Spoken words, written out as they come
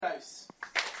Applaus.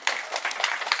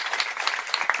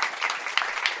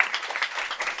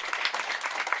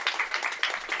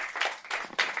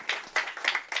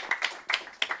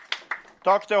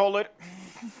 Takk, det holder.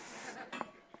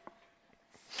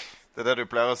 Det er det du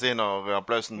pleier å si når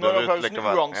applausen dør ut. Når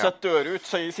applausen uansett dør ut,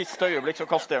 så i siste øyeblikk så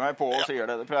kaster jeg meg på og sier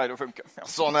det. Det pleier å funke. Ja.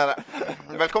 Sånn er det.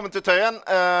 Velkommen til Tøyen.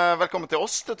 Velkommen til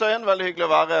oss til Tøyen. Veldig hyggelig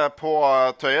å være på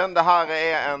Tøyen. Dette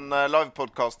er en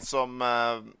live-podcast som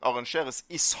arrangeres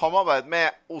i samarbeid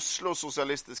med Oslo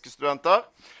Sosialistiske Studenter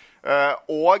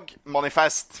og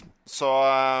Manifest. Så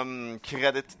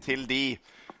kreditt til de.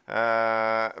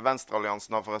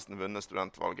 Venstrealliansen har forresten vunnet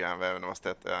studentvalget ved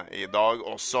universitetet i dag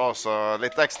også, så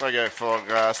litt ekstra gøy for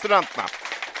studentene.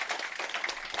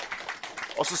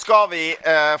 Og så skal vi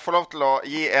få lov til å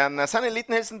sende en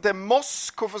liten hilsen til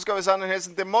Moss. Hvorfor skal vi sende en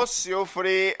hilsen til Moss? Jo,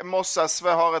 fordi Moss SV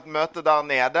har et møte der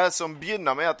nede som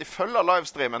begynner med at de følger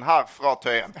livestreamen her fra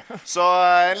Tøyen. Så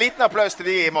en liten applaus til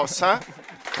de i Moss, hæ?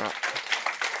 Ja.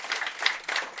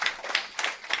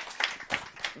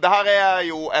 Dette er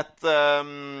jo et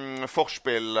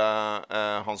forspill,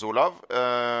 Hans Olav.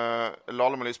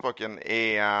 Lalle med Lysbakken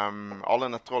er alle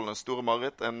nettrollenes store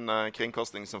mareritt, en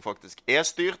kringkasting som faktisk er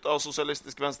styrt av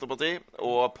Sosialistisk Venstreparti.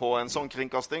 Og på en sånn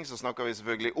kringkasting så snakker vi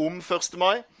selvfølgelig om 1.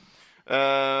 mai.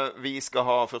 Vi skal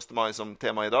ha 1. mai som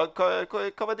tema i dag. Hva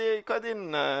er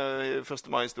din 1.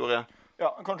 mai-historie? Ja,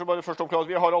 kanskje bare først oppklart.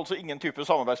 Vi har altså ingen type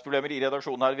samarbeidsproblemer i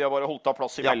redaksjonen her. Vi har bare holdt av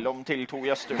plass imellom til to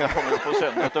gjester som kommer på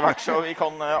scenen etter hvert, så vi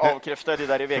kan avkrefte de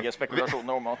der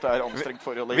VG-spekulasjonene om at det er anstrengt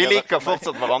forhold. Vi liker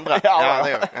fortsatt hverandre. Ja,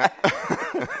 det gjør vi.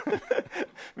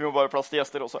 Vi må bare ha plass til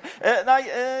gjester også.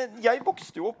 Jeg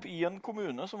vokste jo opp i en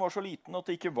kommune som var så liten at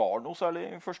det ikke var noe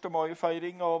særlig 1.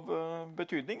 mai-feiring av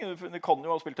betydning. Det kan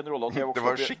jo ha spilt en rolle at jeg vokste opp i...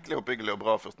 Det var skikkelig oppbyggelig og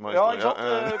bra 1. mai-historie. Ja, ikke sant?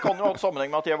 Det kan jo ha hatt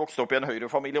sammenheng med at jeg vokste opp i en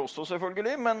Høyre-familie også,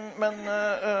 selvfølgelig. Men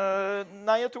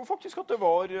jeg tror faktisk at det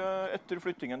var etter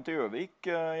flyttingen til Gjøvik.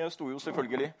 Jeg sto jo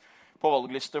selvfølgelig på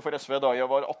valgliste for SV da jeg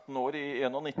var 18 år i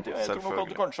 91. Jeg tror nok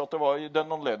at kanskje at det var i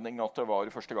den anledning at det var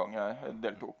første gang jeg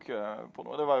deltok på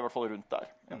noe. Det var i hvert fall rundt der.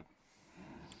 Ja.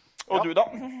 Og du da?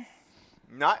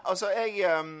 Nei, altså jeg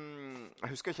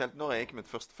husker ikke helt når jeg gikk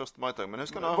mitt 1. mai-tog. Men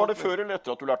husker når var det før eller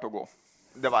etter at du lærte å gå?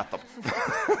 Det var etterpå.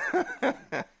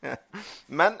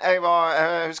 Men jeg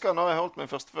husker når jeg holdt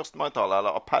min 1. mai-tale,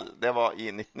 eller appell, det var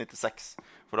i 1996.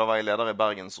 For da var jeg leder i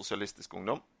Bergen Sosialistisk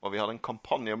Ungdom, og vi hadde en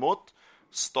kampanje mot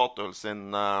Statoil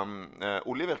sin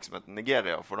oljevirksomhet i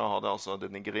Nigeria, for da hadde altså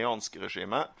det nigerianske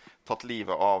regimet tatt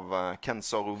livet av Ken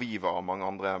Saro-Wiwa og mange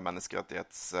andre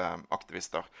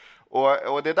menneskerettighetsaktivister.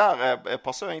 Og det der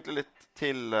passer jo egentlig litt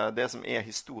til det som er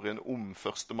historien om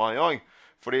 1. mai også.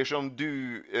 Fordi ikke om du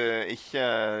ikke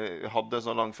hadde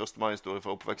så lang 1. mai-historie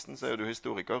fra oppveksten, så er du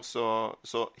historiker,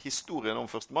 så historien om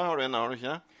 1. mai har du inne, har du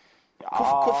ikke? Ja.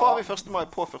 Hvorfor har vi 1. mai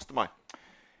på 1. mai?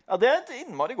 Ja, det er et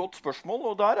innmari godt spørsmål,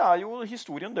 og der er jo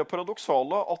historien det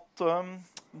paradoksale at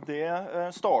det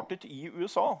startet i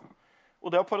USA. Og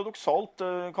det er paradoksalt,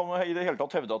 kan man i det hele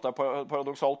tatt hevde at det er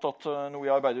paradoksalt at noe i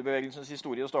arbeiderbevegelsens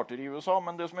historie starter i USA,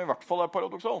 men det som i hvert fall er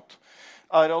paradoksalt,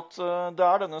 er at det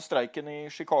er denne streiken i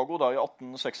Chicago da, i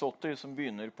 1886 som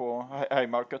begynner på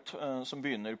Haymarket, som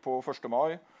begynner på 1.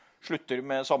 mai, slutter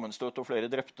med sammenstøt og flere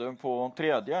drepte på 3.,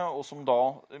 og som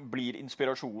da blir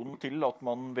inspirasjonen til at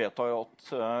man vedtar at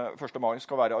 1. mai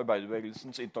skal være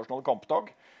arbeiderbevegelsens internasjonale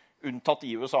kampdag, unntatt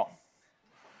i USA.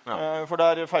 Ja. For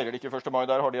der feirer de ikke 1. mai,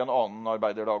 der har de en annen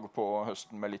arbeiderdag på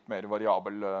høsten med litt mer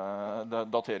variabel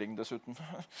datering dessuten.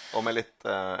 Og med litt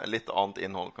annet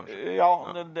innhold, kanskje? Ja,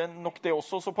 det er nok det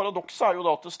også. Så paradokset er jo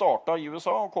da at det startet i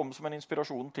USA og kom som en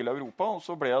inspirasjon til Europa, og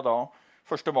så ble det da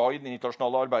 1. mai, den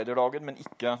internasjonale arbeiderdagen, men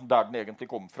ikke der den egentlig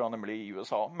kom fra, nemlig i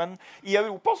USA. Men i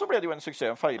Europa så ble det jo en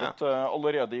suksess, feiret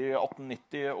allerede i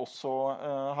 1890 også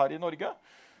her i Norge.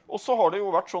 Og så har det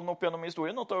jo vært sånn opp gjennom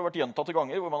historien at det har vært gjentatte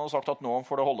ganger hvor man har sagt at nå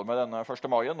får det holde med denne 1.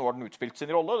 mai, nå har den utspilt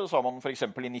sin rolle. Det sa man for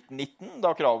eksempel i 1919,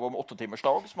 da kravet om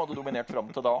 8-timersdag, som hadde dominert frem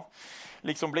til da,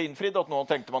 liksom ble innfridd, at nå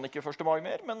tenkte man ikke 1. mai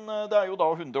mer, men det er jo da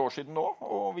 100 år siden nå,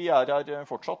 og vi er her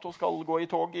fortsatt og skal gå i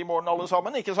tog i morgen alle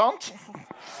sammen, ikke sant?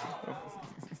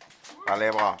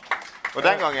 Veldig bra. Og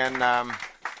den gangen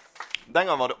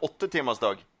var det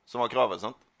 8-timersdag som var kravet,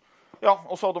 sant? Ja,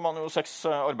 og så hadde man jo 6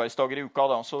 arbeidsdager i uka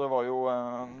da, så det var jo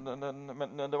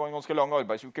det var en ganske lang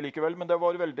arbeidsuke likevel, men det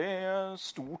var veldig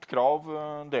stort krav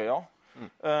det, ja.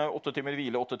 8 timer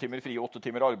hvile, 8 timer fri, 8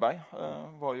 timer arbeid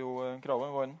var jo kravet.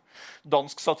 Det var en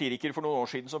dansk satiriker for noen år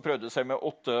siden som prøvde seg med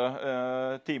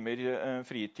 8 timer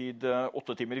fritid,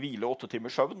 8 timer hvile, 8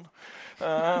 timer søvn.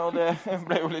 Og det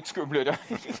ble jo litt skumlere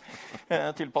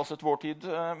tilpasset vår tid.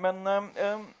 Men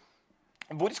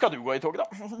Hvor skal du gå i tog, da?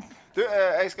 Du,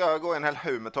 jeg skal gå i en hel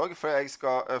haug med tog, for jeg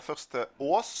skal først til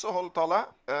Ås og holde tale,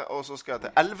 og så skal jeg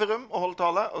til Elverum og holde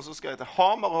tale, og så skal jeg til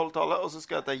Hamar og holde tale, og så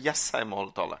skal jeg til Jessheim og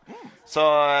holde tale. Så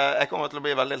jeg kommer til å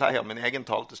bli veldig lei av min egen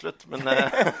tale til slutt, men,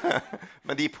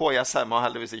 men de på Jessheim har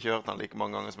heldigvis ikke hørt den like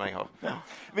mange ganger som jeg har. Ja.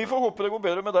 Vi får håpe det går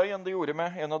bedre med deg enn det gjorde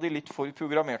med en av de litt for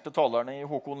programmerte talerne i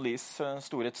Håkon Lies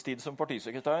storhetstid som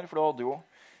partisekretær, for da hadde jo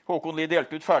Håkon Lie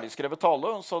delte ut ferdigskrevet tale,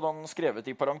 og så hadde han skrevet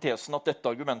i parentesen at dette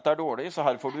argumentet er dårlig, så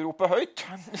her får du rope høyt.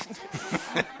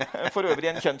 For øvrig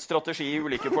en kjent strategi i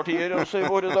ulike partier også i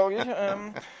våre dager.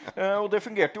 Og det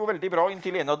fungerte jo veldig bra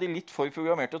inntil en av de litt for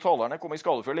programmerte talerne kom i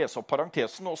skade for å lese opp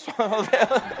parentesen også.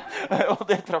 Og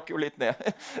det trakk jo litt ned.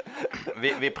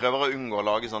 Vi prøver å unngå å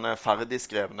lage sånne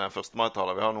ferdigskrevne 1.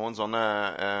 mai-taler. Vi har noen sånne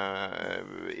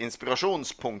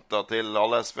inspirasjonspunkter til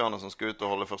alle SV-erne som skal ut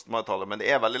og holde 1. mai-taler, men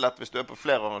det er veldig lett hvis du er på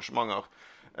flere arrangementer.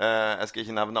 Jeg skal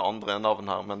ikke nevne andre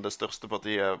navn her, men det største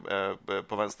partiet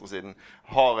på venstresiden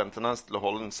har en tendens til å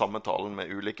holde den samme talen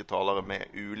med ulike talere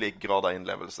med ulik grad av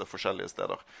innlevelse forskjellige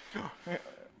steder. Ja.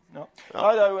 Nei,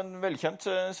 det er jo en velkjent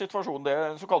situasjon det.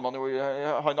 Så kan man jo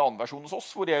ha en annen versjon hos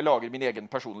oss, hvor jeg lager min egen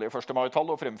personlige 1. mai-tall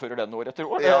og fremfører den år etter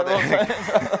år. Ja,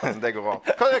 det går bra.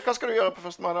 Hva skal du gjøre på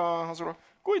 1. mai da, Hans Olav?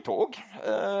 Gå i tog,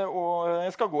 og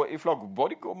jeg skal gå i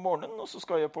Flaggborg om morgenen, og så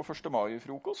skal jeg på 1.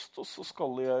 mai-frokost, og så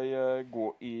skal jeg gå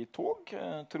i tog,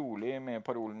 trolig med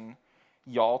parolen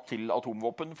ja til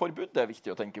atomvåpenforbud. Det er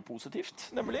viktig å tenke positivt,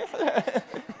 nemlig.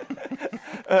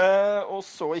 Og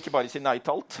så ikke bare si nei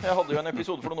til alt. Jeg hadde jo en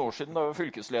episode for noen år siden da jeg var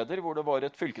fylkesleder, hvor det var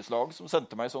et fylkeslag som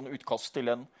sendte meg sånn utkast til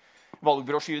en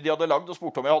valgbrosjyre de hadde lagd, og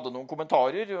spurte om jeg hadde noen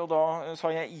kommentarer, og da sa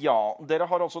jeg ja. Dere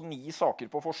har altså 9 saker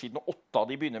på forsiden, og 8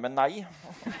 av de begynner med nei.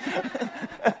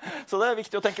 Så det er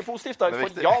viktig å tenke positivt.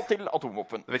 Derfor ja til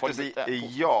atomvåpen. Det er viktig å si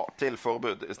ja til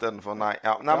forbud i stedet for nei.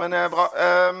 Ja. Nei, men bra.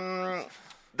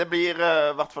 Det blir,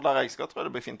 i hvert fall der jeg skal, tror jeg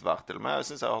det blir fint vær til og med. Jeg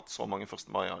synes jeg har hatt så mange 1.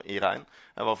 maier i regn.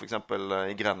 Jeg var for eksempel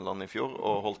i Grenland i fjor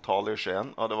og holdt tale i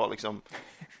Skien, og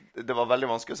det var veldig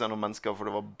vanskelig å se noen mennesker, for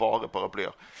det var bare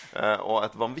paraplyer og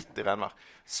et vanvittig regnvær.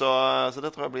 Så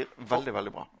det tror jeg blir veldig,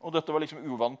 veldig bra. Og dette var liksom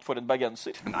uvant for en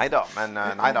bergenser? Neida.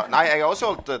 Nei, jeg har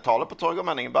også holdt tale på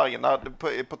Torgallmenningen i Bergen.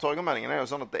 På Torgallmenningen er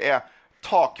jo sånn at det er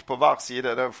tak på hver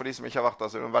side. Det er for de som ikke har vært der,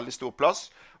 så er det en veldig stor plass.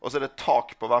 Og så er det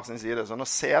tak på hver sin side. Så når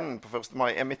scenen på 1. mai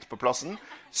er midt på plassen,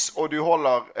 og du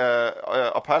holder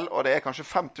appell, og det er kanskje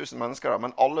 5000 mennesker der,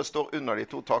 men alle står under de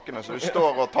 2 takene, så du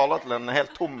står og taler til en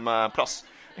helt tom plass.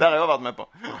 Det har jeg også vært med på.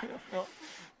 Ja.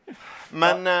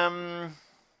 Men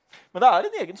det er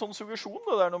en egen sånn suggesjon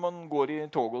det der når man går i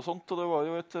tog og sånt, og det var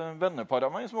jo et vennepar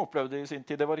av meg som opplevde i sin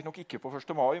tid, det var nok ikke på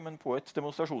 1. mai, men på et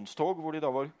demonstrasjonstog, hvor de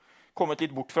da var kommet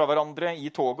litt bort fra hverandre i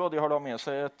toget, og de har da med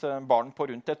seg et barn på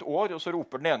rundt et år, og så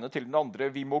roper den ene til den andre,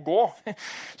 vi må gå,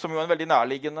 som jo er en veldig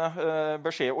nærliggende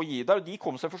beskjed å gi der. De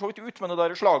kom seg for så vidt ut, men det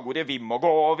der slagordet, vi må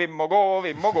gå, vi må gå,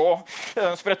 vi må gå,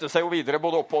 spredte seg jo videre,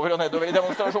 både oppover og nedover i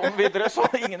demonstrasjonen videre, så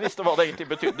ingen visste hva det egentlig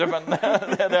betydde, men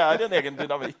det er en egen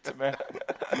dynamitt med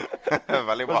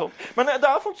veldig bra. Men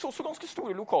det er faktisk også ganske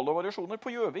store lokale variasjoner.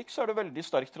 På Gjøvik så er det veldig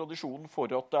sterk tradisjon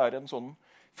for at det er en sånn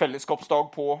fellesskapsdag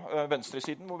på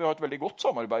venstresiden, hvor vi har et veldig godt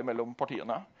samarbeid mellom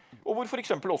partiene. Og hvor for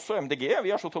eksempel også MDG,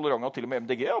 vi er så tolerante at til og med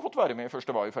MDG har fått være med i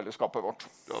 1. mai-fellesskapet vårt.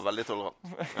 Det var veldig tolerant.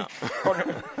 Ja.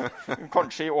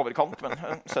 Kanskje i overkant, men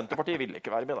Senterpartiet ville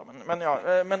ikke være med da. Men ja,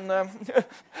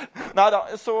 neida,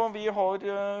 så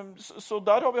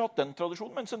der har vi hatt den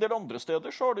tradisjonen, mens en del andre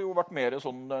steder så har det jo vært mer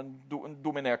sånn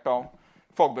dominert av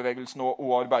fagbevegelsen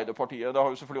og Arbeiderpartiet. Det har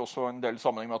jo selvfølgelig også en del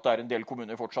sammenheng med at det er en del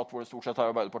kommuner fortsatt hvor det stort sett er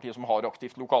Arbeiderpartiet som har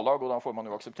aktivt lokallag, og da får man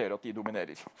jo akseptere at de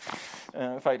dominerer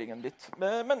feiringen litt.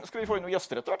 Men skal vi få inn noen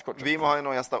gjester etter hvert, kanskje? Vi må ha inn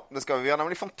noen gjester. Det skal vi. Vi har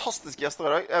nemlig fantastiske gjester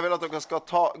i dag. Jeg vil at dere skal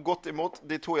ta godt imot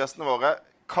de 2 gjestene våre.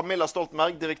 Camilla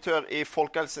Stoltenberg, direktør i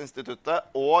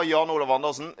Folkehelseinstituttet, og Jan Olav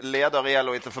Andersen, leder i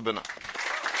LO IT-forbundet.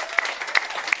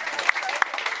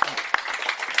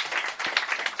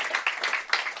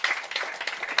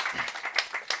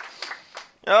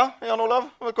 Ja, Jan Olav,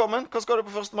 velkommen. Hva skal du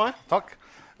på 1. mai? Takk.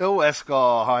 Jo, jeg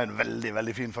skal ha en veldig,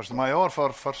 veldig fin 1. mai i år.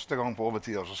 For første gang på over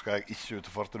 10 år så skal jeg ikke ut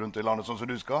og farte rundt i landet sånn som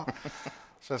du skal.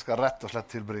 Så jeg skal rett og slett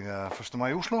tilbringe 1.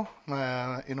 mai i Oslo,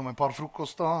 innom en par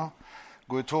frokoster,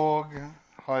 gå i tog,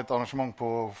 ha et arrangement på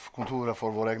kontoret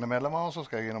for våre egne medlemmer, og så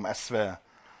skal jeg innom SV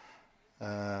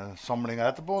samlinger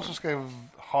etterpå, så skal jeg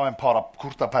ha en par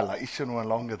korte appeller, ikke noen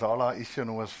lange taler, ikke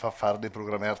noe ferdig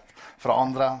programmert fra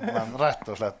andre, men rett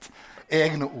og slett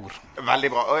egne ord. Veldig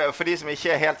bra. Og for de som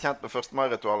ikke er helt kjent med 1.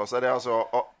 mai-ritualer, så er det altså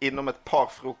innom et par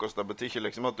frokoster. Det betyr ikke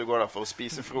liksom at du går der for å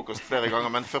spise frokost flere ganger,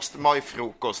 men 1.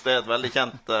 mai-frokost er et veldig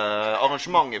kjent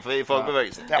arrangement i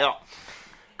fagbevegelsen. Ja.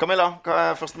 Camilla, hva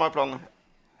er 1. mai-planen?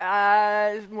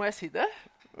 Må jeg si det?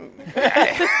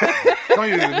 Kan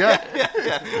ljuge.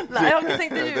 Nei, jeg har ikke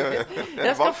tenkt å ljuge.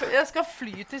 Jeg skal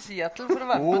fly til Seattle for å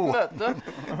være på et møte.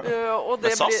 Og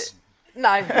det Med SAS?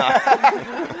 Nei.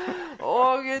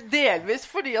 Og delvis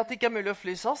fordi at det ikke er mulig å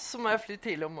fly SAS, så må jeg fly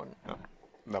tidlig om morgenen.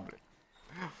 Nemlig.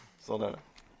 Sånn det.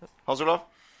 Hans Olav?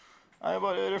 Jeg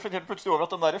bare reflekterte plutselig over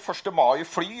at den der 1.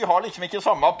 mai-fly har liksom ikke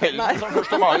samme appellen som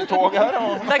 1. mai-tog her.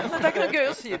 Det er ikke noe gøy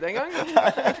å si det engang.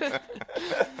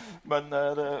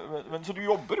 Men så du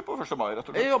jobber på 1. mai, rett og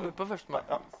slett? Jeg jobber på 1. mai.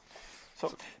 Ja. Så.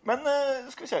 Men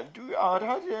skal vi se, du er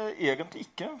her egentlig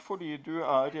ikke fordi du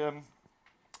er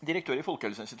direktør i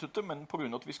Folkehelseinstituttet, men på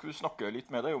grunn av at vi skulle snakke litt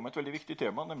med deg om et veldig viktig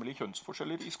tema, nemlig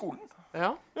kjønnsforskjeller i skolen.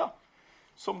 Ja. Ja.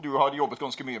 Som du har jobbet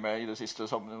ganske mye med i det siste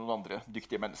sammen med noen andre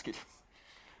dyktige mennesker.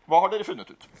 Hva har dere funnet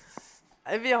ut?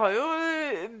 Vi har jo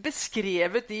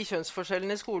beskrevet de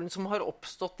kjønnsforskjellene i skolen som har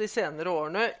oppstått de senere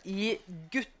årene i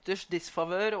gutters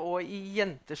disfavør og i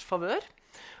jenters favør.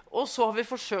 Og så har vi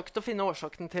forsøkt å finne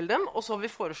årsaken til dem, og så har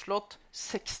vi foreslått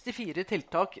 64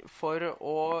 tiltak for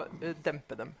å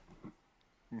dempe dem.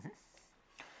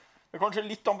 Det er kanskje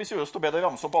litt ambisiøst å be deg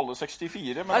ramse opp alle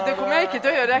 64. Men Nei, det kommer jeg ikke til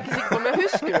å gjøre. Jeg er ikke sikker på om jeg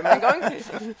husker dem en gang.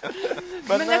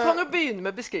 Men jeg kan jo begynne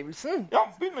med beskrivelsen. Ja,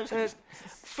 begynn med beskrivelsen.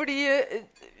 Fordi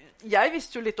jeg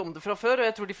visste jo litt om det fra før, og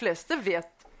jeg tror de fleste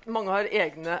vet. Mange har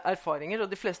egne erfaringer,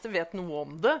 og de fleste vet noe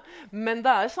om det. Men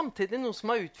det er samtidig noe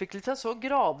som har utviklet seg så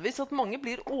gradvis at mange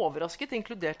blir overrasket,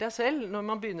 inkludert jeg selv, når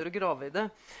man begynner å grave i det.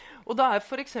 Og det er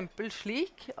for eksempel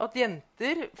slik at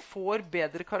jenter får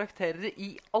bedre karakterer i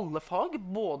alle fag,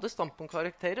 både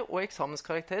standpunktkarakterer og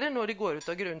eksamenskarakterer, når de går ut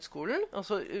av grunnskolen,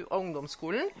 altså av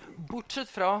ungdomsskolen,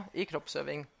 bortsett fra i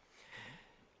kroppsøving.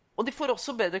 Og de får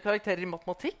også bedre karakterer i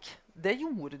matematikk. Det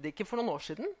gjorde de ikke for noen år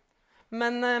siden.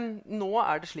 Men nå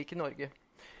er det slik i Norge.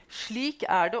 Slik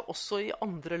er det også i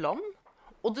andre land.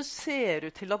 Og det ser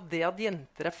ut til at det at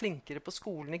jenter er flinkere på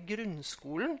skolen i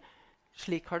grunnskolen,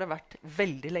 slik har det vært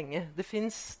veldig lenge. Det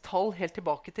finnes tall helt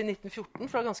tilbake til 1914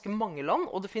 fra ganske mange land,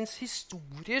 og det finnes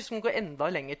historier som går enda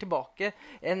lenger tilbake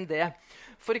enn det.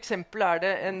 For eksempel er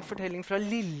det en fortelling fra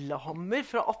Lillehammer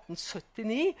fra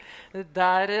 1879,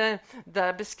 der det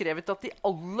er beskrevet at de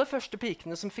aller første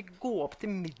pikene som fikk gå opp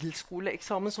til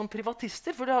middelskoleeksamen som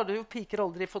privatister, for det hadde jo piker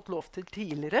aldri fått lov til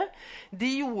tidligere,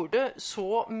 de gjorde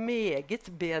så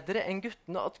meget bedre enn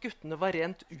guttene at guttene var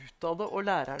rent utadde, og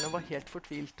lærerne var helt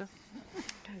fortvilte.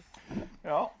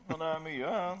 Ja, men det er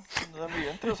mye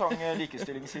interessant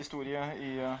likestillingshistorie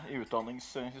i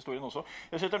utdanningshistorien også.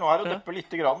 Jeg sitter nå her og depper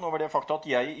litt grann over det fakta at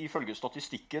jeg ifølge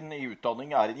statistikken i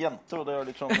utdanning er en jente, og det er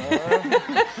litt sånn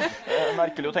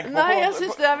merkelig å tenke på. Nei, jeg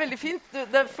synes det er veldig fint,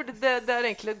 for det er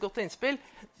egentlig et godt innspill.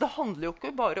 Det handler jo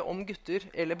ikke bare om gutter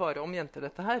eller bare om jenter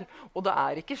dette her. Og det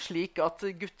er ikke slik at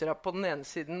gutter er på den ene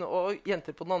siden og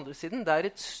jenter på den andre siden. Det er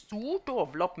et stort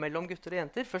overlapp mellom gutter og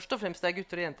jenter. Først og fremst er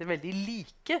gutter og jenter veldig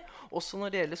like, også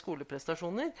når det gjelder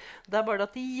skoleprestasjoner. Det er bare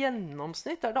at i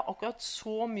gjennomsnitt er det akkurat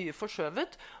så mye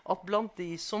forskjøvet at blant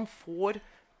de som får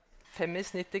 5 i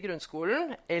snitt i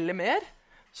grunnskolen eller mer,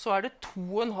 så er det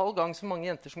 2,5 ganger så mange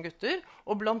jenter som gutter.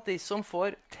 Og blant de som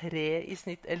får 3 i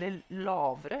snitt eller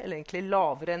lavere, eller egentlig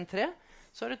lavere enn 3,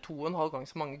 så er det 2,5 ganger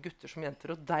så mange gutter som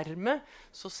jenter. Og dermed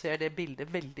så ser det bildet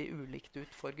veldig ulikt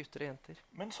ut for gutter og jenter.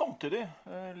 Men samtidig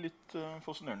litt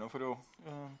fascinerende for å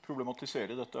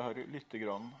problematisere dette her litt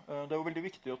grann. Det er jo veldig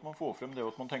viktig at man får frem det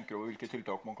at man tenker over hvilke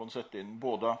tiltak man kan sette inn.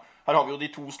 Både, her har vi jo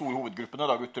de 2 store hovedgruppene,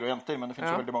 da, gutter og jenter, men det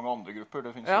finnes jo veldig mange andre grupper.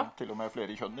 Det finnes jo til og med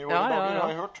flere kjønn i våre dager,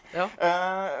 har jeg hørt. Ja.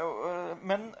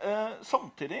 Men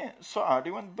samtidig så er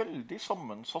det jo en veldig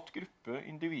sammensatt gruppe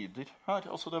individer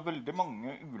her. Altså det er veldig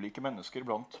mange ulike mennesker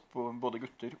blant både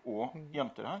gutter og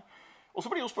jenter her. Og så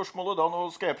blir jo spørsmålet da, nå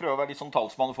skal jeg prøve å være litt sånn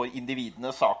talsmann for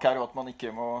individenes sak her, og at man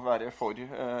ikke må være for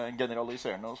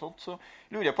generaliserende og sånt, så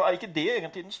lurer jeg på, er ikke det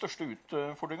egentlig den største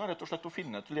utfordringen, rett og slett å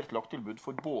finne et tilrettelagt tilbud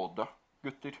for både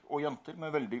gutter og jenter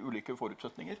med veldig ulike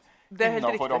forutsetninger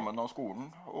innenfor rammen av skolen,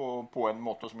 og på en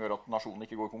måte som gjør at nasjonen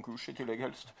ikke går konkurs i tillegg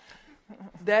helst?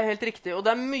 Det er helt riktig, og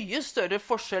det er mye større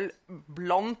forskjell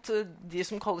blant de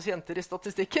som kalles jenter i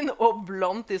statistikken, og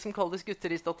blant de som kalles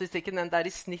gutter i statistikken, enn det er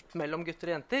i snitt mellom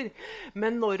gutter og jenter.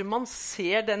 Men når man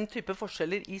ser den type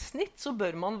forskjeller i snitt, så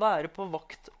bør man være på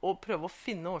vakt og prøve å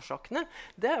finne årsakene.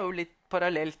 Det er jo litt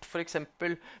parallelt, for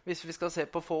eksempel hvis vi skal se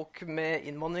på folk med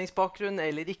innvandringsbakgrunn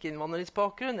eller ikke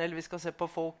innvandringsbakgrunn, eller vi skal se på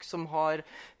folk som har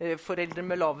foreldre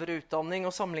med lavere utdanning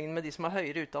og sammenlignet med de som har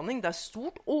høyere utdanning. Det er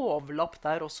stort overlapp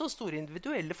der også, store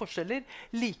individuelle forskjeller.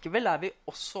 Likevel er vi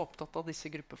også opptatt av disse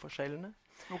gruppeforskjellene.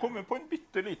 Nå kommer vi på en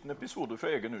bitte liten episode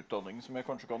fra egen utdanning som jeg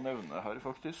kanskje kan nevne her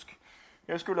faktisk.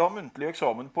 Jeg skulle ha muntlig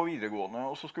eksamen på videregående,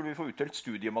 og så skulle vi få utdelt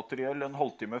studiemateriell en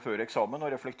halvtime før eksamen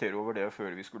og reflektere over det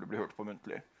før vi skulle bli hørt på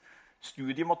muntlig.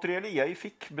 Studiemateriellet jeg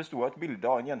fikk bestod av et bilde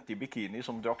av en jente i bikini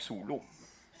som drakk Solo.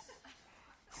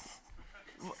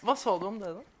 Hva sa du om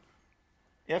det da?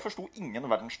 Jeg forstod ingen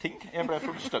verdens ting. Jeg ble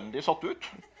fullstendig satt ut.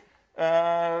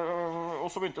 Og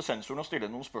så begynte sensoren å stille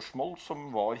noen spørsmål som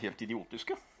var helt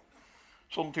idiotiske.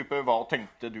 Sånn type, hva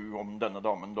tenkte du om denne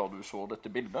damen da du så dette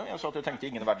bildet? Jeg sa at jeg tenkte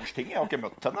ingen verdens ting, jeg har ikke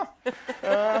møtt henne.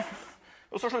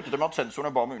 Og så sluttet det med at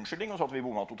sensorene ba om unnskyldning, og sa at vi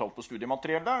bommet totalt på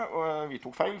studiemateriellet, og vi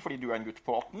tok feil, fordi du er en gutt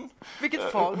på 18. Hvilket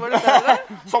fag var det der?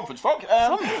 Samfunnsfag.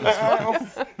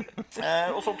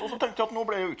 Og så tenkte jeg at nå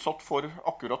ble jeg utsatt for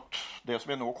akkurat det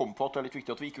som jeg nå kom på, at det er litt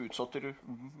viktig at vi ikke utsatter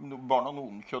barn av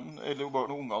noen kjønn, eller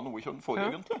barn og unge av noe kjønn for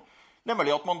egentlig.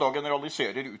 Nemlig at man da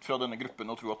generaliserer ut fra denne gruppen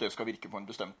og tror at det skal virke på en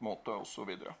bestemt måte, og så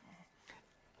videre.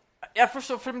 Jeg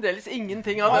forstår fremdeles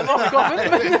ingenting av den oppgaven,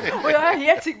 og jeg er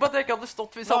helt sikker på at jeg ikke hadde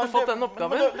stått hvis jeg hadde fått den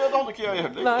oppgaven. Men det hadde ikke jeg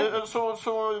heller.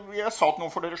 Så jeg sa at nå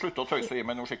får dere slutte å tøyse og gi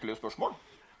meg noen skikkelige spørsmål.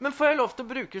 Men får jeg lov til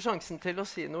å bruke sjansen til å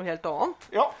si noe helt annet?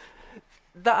 Ja.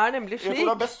 Det er nemlig slik, jeg tror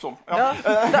det er best sånn. Ja.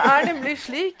 Det er nemlig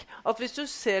slik at hvis du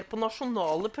ser på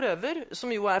nasjonale prøver,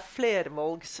 som jo er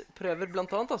flervalgsprøver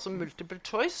blant annet, altså multiple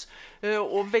choice,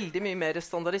 og veldig mye mer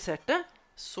standardiserte,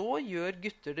 så gjør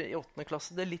gutter i 8.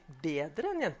 klasse det litt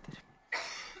bedre enn jenter.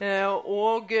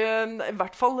 Og i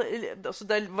hvert fall, altså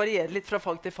det varierer litt fra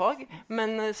fag til fag,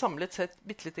 men samlet sett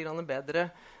litt bedre.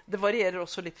 Det varierer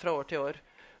også litt fra år til år.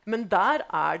 Men der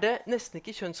er det nesten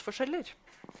ikke kjønnsforskjeller.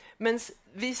 Mens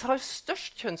vi har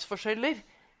størst kjønnsforskjeller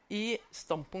i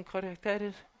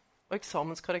standpunktkarakterer, og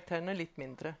eksamenskarakterene litt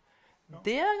mindre.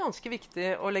 Det er ganske viktig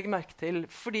å legge merke til,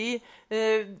 fordi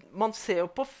man ser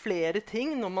jo på flere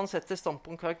ting når man setter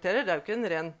standpunktkarakterer. Det er jo ikke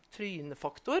en ren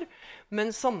trynefaktor,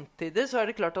 men samtidig så er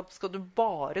det klart at skal du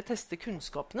bare teste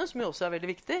kunnskapene, som jo også er veldig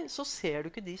viktig, så ser du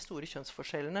ikke de store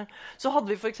kjønnsforskjellene. Så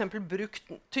hadde vi for eksempel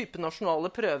brukt type nasjonale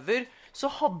prøver,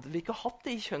 så hadde vi ikke hatt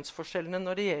de kjønnsforskjellene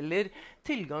når det gjelder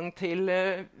tilgang til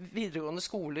videregående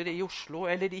skoler i Oslo,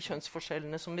 eller de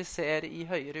kjønnsforskjellene som vi ser i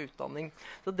høyere utdanning.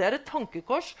 Så det er et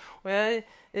tankekors, og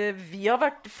vi har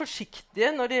vært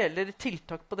forsiktige når det gjelder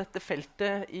tiltak på dette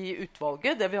feltet i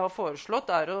utvalget. Det vi har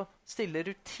foreslått er å stille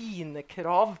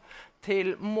rutinekrav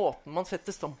til måten man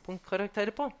setter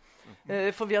standpunktkarakterer på.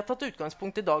 For vi har tatt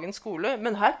utgangspunkt i dagens skole,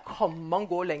 men her kan man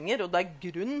gå lenger, og det er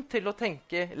grunn til å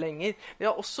tenke lenger. Vi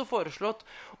har også foreslått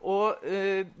å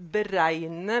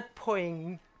beregne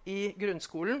poeng i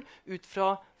grunnskolen ut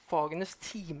fra fagenes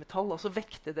timetall, altså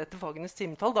vekte det til fagenes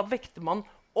timetall. Da vekter man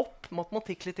opp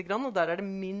matematikk litt, og der er det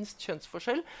minst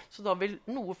kjønnsforskjell, så da vil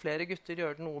noe flere gutter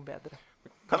gjøre det noe bedre.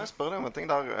 Kan jeg spørre deg om en ting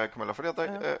der, Camilla? Fordi at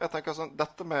jeg tenker sånn,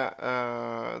 dette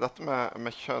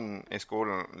med kjønn i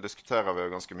skolen diskuterer vi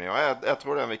jo ganske mye, og jeg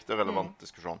tror det er en viktig og relevant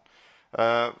diskusjon.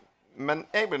 Men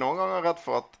jeg blir noen ganger redd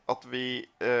for at vi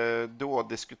da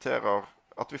diskuterer,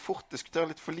 at vi fort diskuterer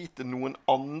litt for lite noen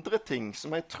andre ting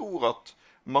som jeg tror at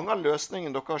mange av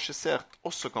løsningene dere har skissert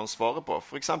også kan svare på.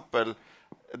 For eksempel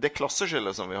det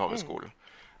klasseskillet som vi har i skolen.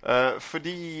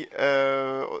 Fordi,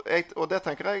 og det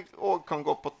tenker jeg også kan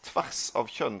gå på tvers av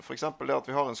kjønn. For eksempel det at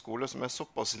vi har en skole som er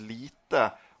såpass lite,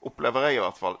 opplever jeg i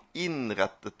hvert fall,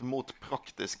 innrettet mot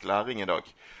praktisk læring i dag.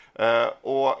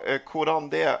 Og hvordan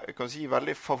det kan si,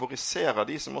 veldig favoriserer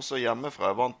de som også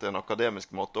hjemmefra er vant til en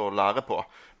akademisk måte å lære på,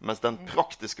 mens den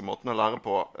praktiske måten å lære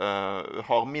på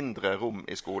har mindre rom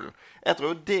i skolen. Jeg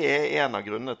tror det er en av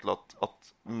grunnene til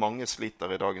at mange sliter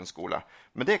i dagens skole.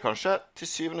 Men det er kanskje til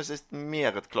syvende og sist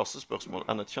mer et klassespørsmål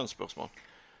enn et kjønnsspørsmål.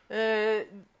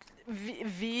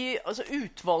 Altså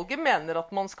utvalget mener at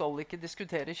man skal ikke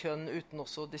diskutere kjønn uten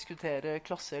også å diskutere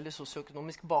klasse eller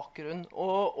sosioøkonomisk bakgrunn.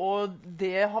 Og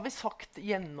det har vi sagt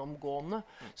gjennomgående.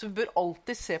 Så vi bør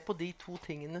alltid se på de to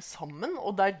tingene sammen,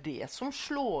 og det er det som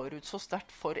slår ut så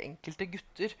sterkt for enkelte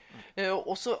gutter.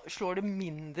 Og så slår det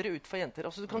mindre ut for jenter.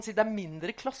 Altså du kan si det er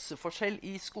mindre klasseforskjell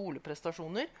i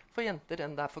skoleprestasjoner for jenter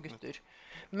enn det er for gutter.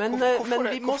 Men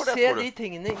vi må se de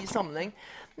tingene i sammenheng.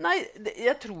 Nei,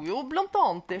 jeg tror jo blant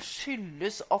annet det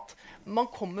skyldes at man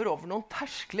kommer over noen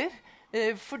terskler.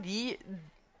 Fordi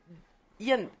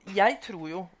jeg tror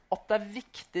jo at det er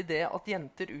viktig det at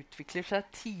jenter utvikler seg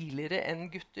tidligere enn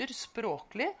gutter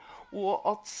språklig, og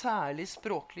at særlig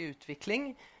språklig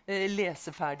utvikling,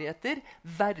 leseferdigheter,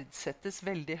 verdsettes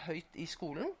veldig høyt i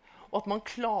skolen. Og at man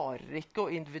klarer ikke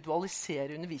å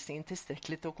individualisere undervisningen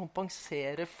tilstrekkelig til å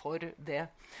kompensere for det,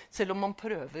 selv om man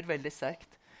prøver veldig sterkt.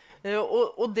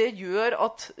 Og det gjør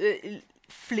at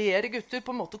flere gutter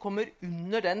på en måte kommer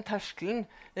under den terskelen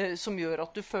som gjør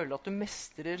at du føler at du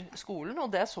mestrer skolen,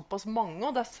 og det er såpass mange,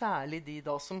 og det er særlig de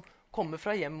da som kommer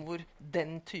fra hjem hvor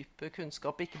den type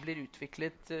kunnskap ikke blir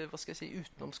utviklet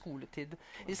utenom skoletid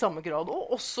i samme grad.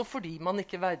 Og også fordi man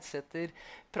ikke verdsetter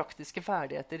praktiske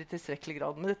ferdigheter i tilstrekkelig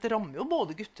grad. Men dette rammer jo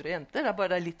både gutter og jenter. Det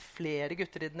er litt flere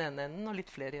gutter i den ene enden og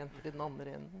litt flere jenter i den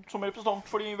andre enden. Som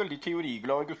representant for de veldig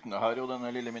teoriglade guttene her og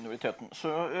denne lille minoriteten,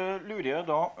 så lurer jeg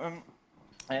da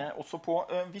også på,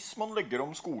 hvis man legger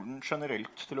om skolen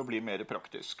generelt til å bli mer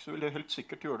praktisk, så vil det helt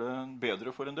sikkert gjøre det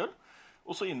bedre for en del.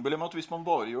 Og så innbiller jeg meg at hvis man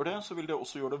bare gjør det, så vil det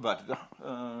også gjøre det verre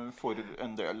for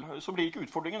en del. Så blir ikke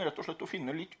utfordringen rett og slett å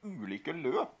finne litt ulike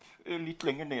løp, litt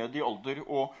lenger ned i alder,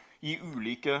 og gi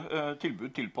ulike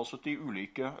tilbud tilpasset de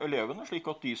ulike elevene, slik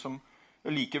at de som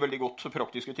liker veldig godt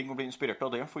praktiske ting og blir inspirert av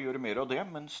det, får gjøre mer av det,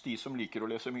 mens de som liker å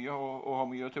lese mye og ha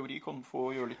mye teori, kan få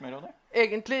gjøre litt mer av det.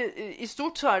 Egentlig, i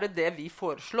stort så er det vi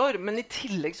foreslår, men i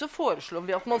tillegg så foreslår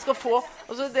vi at man skal få,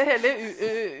 altså det hele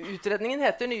utredningen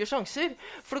heter Nye sjanser,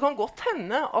 for det kan godt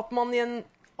hende at man i en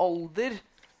alder,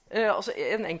 altså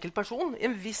en enkelt person i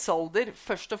en viss alder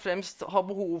først og fremst har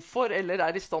behov for, eller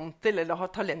er i stand til, eller har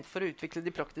talent for å utvikle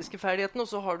de praktiske ferdighetene, og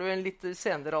så har du en litt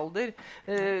senere alder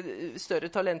større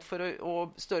talent for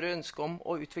og større ønske om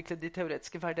å utvikle de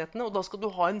teoretiske ferdighetene, og da skal du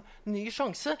ha en ny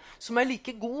sjanse som er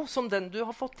like god som den du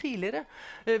har fått tidligere.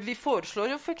 Vi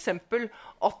foreslår jo for eksempel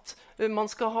at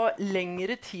man skal ha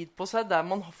lengre tid på seg der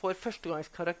man får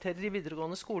førstegangskarakterer i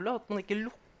videregående skole, at man ikke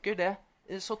lukker det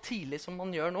så tidlig som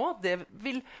man gjør nå. Det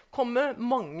vil komme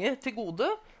mange til gode,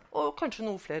 og kanskje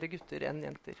noen flere gutter enn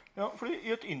jenter. Ja, fordi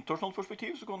i et internasjonalt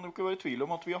perspektiv så kan det jo ikke være i tvil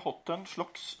om at vi har hatt en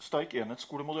slags sterk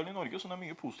enhetsskolemodell i Norge, som det er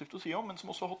mye positivt å si om, men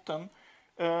som også har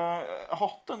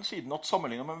hatt den siden at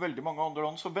sammenlignet med veldig mange andre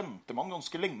land, så venter man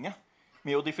ganske lenge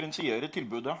med å differensiere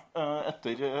tilbudet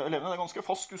etter elevene. Det er ganske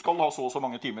fast. Du skal ha så og så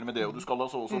mange timer med det, og du skal ha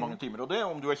så og så mange timer av det.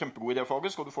 Om du er kjempegod i det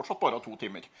faget, skal du fortsatt bare ha 2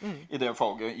 timer i det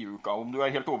faget i uka. Om du er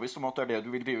helt overbevist om at det er det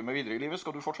du vil drive med videre i livet,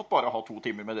 skal du fortsatt bare ha 2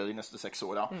 timer med det de neste 6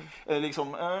 åra.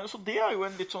 Så det er jo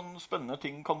en litt sånn spennende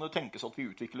ting. Kan det tenkes at vi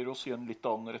utvikler oss i en litt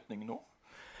annen retning nå?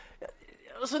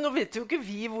 Altså, nå vet jo ikke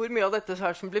vi hvor mye av dette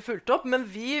her som blir fulgt opp, men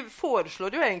vi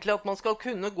foreslår jo egentlig at man skal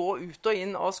kunne gå ut og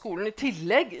inn av skolen. I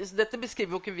tillegg, dette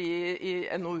beskriver jo ikke vi i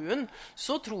NOU-en,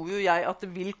 så tror jo jeg at det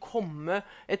vil komme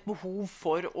et behov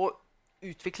for å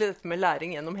utvikle dette med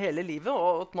læring gjennom hele livet,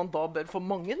 og at man da bør få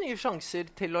mange nye sjanser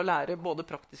til å lære både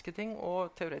praktiske ting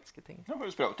og teoretiske ting. Det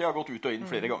høres bra ut. Jeg har gått ut og inn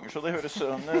flere ganger, så det høres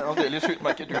aldeles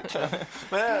utmerket ut.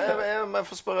 Men jeg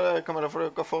får spørre deg, Camilla, for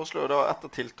dere foreslår da et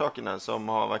av tiltakene som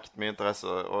har vekt mye interesse,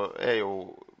 og er jo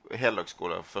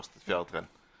heldagsskole, 1.–4.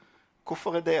 trinn.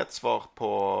 Hvorfor er det et svar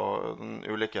på den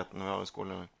ulikheten vi har i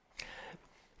skolen?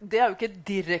 Det er jo ikke et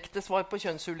direkte svar på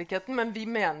kjønnsulikheten, men vi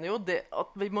mener jo det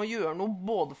at vi må gjøre noe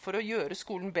både for å gjøre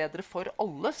skolen bedre for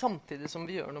alle, samtidig som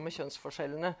vi gjør noe med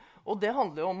kjønnsforskjellene. Og det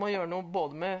handler jo om å gjøre noe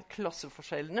både med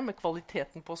klasseforskjellene, med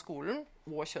kvaliteten på skolen,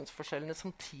 og kjønnsforskjellene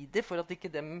samtidig, for at ikke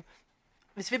dem...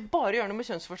 Hvis vi bare gjør noe med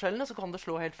kjønnsforskjellene, så kan det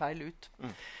slå helt feil ut.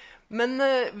 Men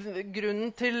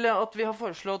grunnen til at vi har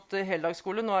foreslått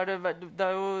heldagsskole, nå er det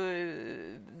er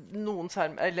jo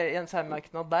en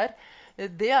særmerknad der,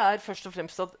 det er først og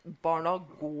fremst at barna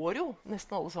går jo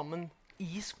nesten alle sammen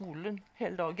i skolen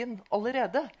hele dagen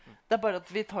allerede. Det er bare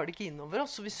at vi tar det ikke inn over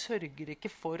oss, så vi sørger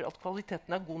ikke for at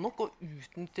kvaliteten er god nok, og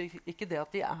utnytter ikke det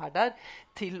at de er der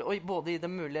til å både gi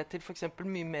dem mulighet til for eksempel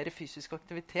mye mer fysisk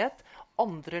aktivitet,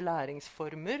 andre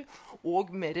læringsformer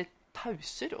og mer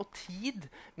pauser og tid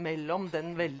mellom den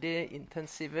veldig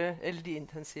intensive, eller de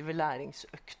intensive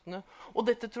læringsøktene. Og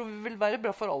dette tror vi vil være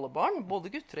bra for alle barn,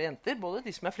 både gutter og jenter, både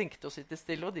de som er flinke til å sitte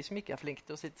stille og de som ikke er flinke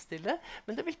til å sitte stille.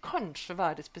 Men det vil kanskje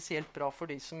være spesielt bra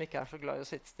for de som ikke er så glad i å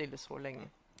sitte stille så lenge.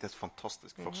 Det er et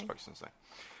fantastisk forslag, synes jeg.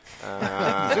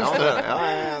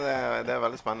 Det er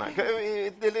veldig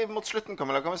spennende. Mot slutten,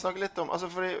 Camilla, kan vi snakke litt om,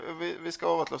 altså fordi vi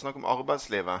skal over til å snakke om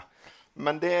arbeidslivet,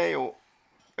 men det er jo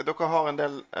dere har en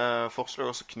del forslag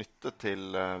også knyttet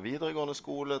til videregående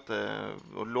skole,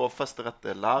 til å lovfeste rett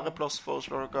til læreplass,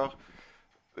 foreslår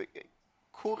dere.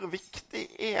 Hvor viktig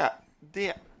er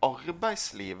det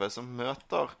arbeidslivet som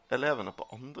møter elevene på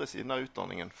andre siden av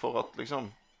utdanningen, for at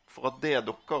det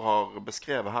dere har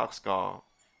beskrevet her skal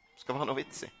være noe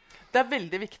vits i? Det er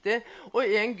veldig viktig,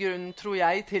 og en grunn, tror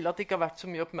jeg, til at det ikke har vært så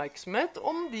mye oppmerksomhet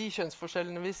om de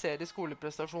kjønnsforskjellene vi ser i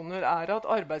skoleprestasjoner, er at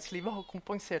arbeidslivet har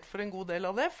kompensert for en god del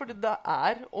av det, for det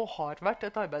er og har vært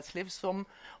et arbeidsliv som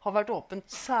har vært åpent,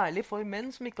 særlig for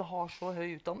menn som ikke har så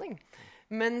høy utdanning.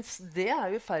 Mens det er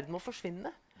jo i ferd med å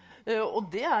forsvinne. Og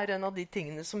det er en av de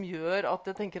tingene som gjør at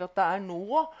jeg tenker at det er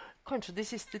nå kanskje de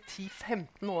siste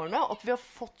 10-15 årene at vi har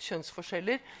fått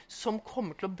kjønnsforskjeller som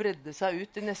kommer til å bredde seg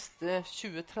ut de neste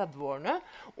 20-30 årene,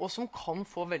 og som kan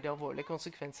få veldig alvorlige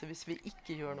konsekvenser hvis vi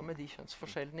ikke gjør noe med de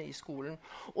kjønnsforskjellene i skolen.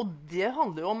 Og det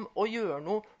handler jo om å gjøre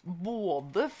noe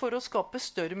både for å skape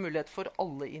større mulighet for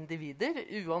alle individer,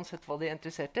 uansett hva de er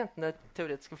interessert i, enten det er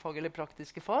teoretiske fag eller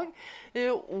praktiske fag,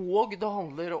 og det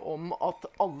handler om at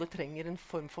alle trenger en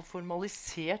form for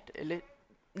formalisert, eller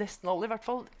nesten alle i hvert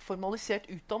fall, formalisert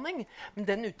utdanning. Men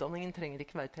den utdanningen trenger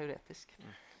ikke være teoretisk.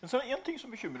 Men så er det en ting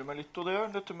som bekymrer meg litt, og det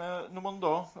er dette med når man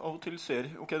da av og til ser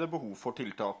ok, det er behov for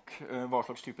tiltak. Hva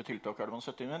slags type tiltak er det man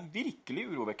setter inn? En virkelig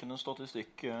urovekkende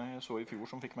statistikk jeg så i fjor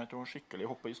som fikk meg til å skikkelig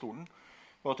hoppe i stolen,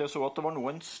 var at jeg så at det var nå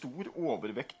en stor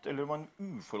overvekt, eller det var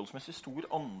en uforholdsmessig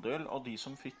stor andel av de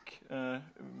som fikk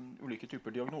ulike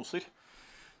typer diagnoser,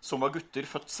 som var gutter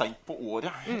født sent på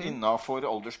året innenfor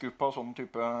aldersgruppa, sånn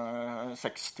type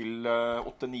 6 til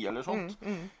 8-9 eller sånt.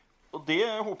 Og det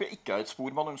håper jeg ikke er et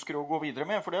spor man ønsker å gå videre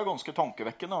med, for det er ganske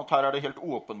tankevekkende at her er det helt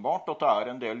åpenbart at det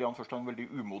er en del veldig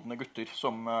umodne gutter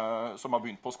som har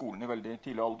begynt på skolen i veldig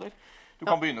tidlig alder. Du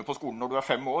kan begynne på skolen når du er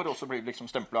 5 år, og så blir det liksom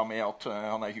stemplet med at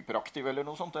han er hyperaktiv eller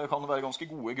noe sånt. Det kan være ganske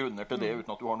gode grunner til det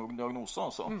uten at du har noen diagnose.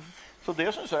 Altså. Så det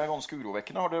synes jeg er ganske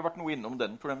urovekkende. Har det vært noe innom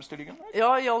den problemstillingen?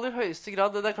 Ja, i aller høyeste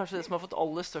grad. Det er kanskje det som har fått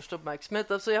aller størst oppmerksomhet.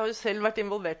 Altså, jeg har jo selv vært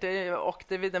involvert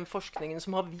aktiv i den forskningen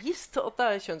som har vist at det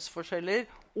er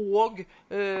kjønnsforskjeller og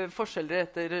forskjeller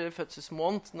etter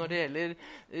fødselsmåned når det gjelder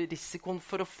risikoen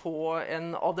for å få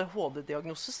en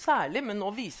ADHD-diagnose særlig, men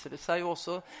nå viser det seg jo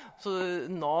også så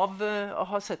NAV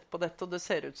har sett på dette, og det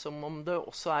ser ut som om det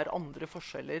også er andre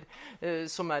forskjeller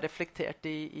som er reflektert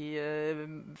i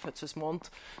fødselsmåned.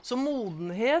 Så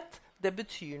modenhet, det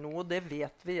betyr noe, det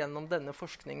vet vi gjennom denne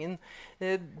forskningen.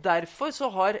 Derfor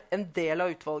så har en del av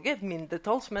utvalget, et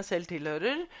mindretall som jeg selv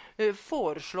tilhører,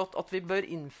 foreslått at vi bør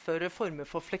innføre former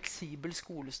for fleksibel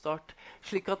skolestart,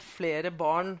 slik at flere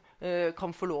barn kan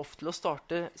få lov til å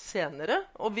starte senere.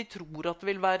 Og vi tror at det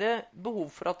vil være behov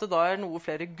for at det da er noe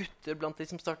flere gutter blant de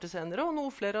som starter senere, og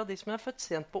noe flere av de som er født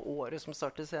sent på året som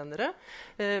starter senere.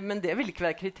 Men det vil ikke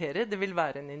være kriteriet, det vil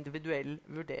være en individuell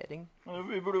vurdering.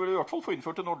 Vi burde vel i hvert fall få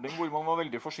innført en ordning hvor man var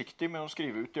veldig forsiktig med å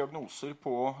skrive ut diagnoser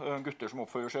på gutter som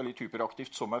oppfører seg litt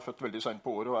hyperaktivt, som er født veldig sent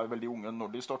på året og er veldig unge når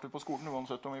de starter på skolen,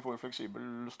 uansett om vi får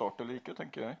fleksibel start eller ikke,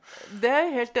 tenker jeg. Det er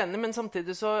jeg helt enig, men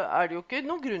samtidig så er det jo ikke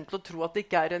noen grunn til å tro at det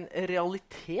ikke er en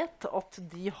realitet at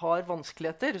de har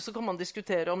vanskeligheter. Så kan man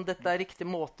diskutere om dette er riktig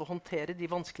måte å håndtere de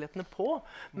vanskelighetene på,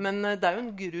 men det er jo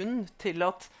en grunn til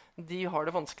at de har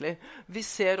det vanskelig. Vi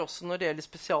ser også når det gjelder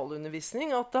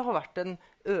spesialundervisning at det har vært en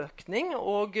økning,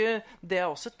 og det er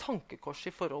også et tankekors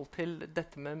i forhold til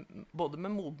dette med både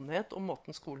med modenhet og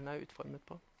måten skolen er utformet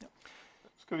på. Ja.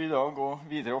 Skal vi da gå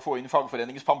videre og få inn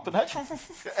fagforeningspampen her?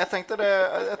 Jeg tenkte det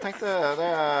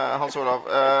Hans Olav,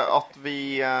 at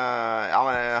vi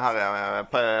men her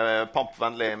er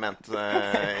pampvennlig ment,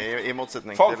 i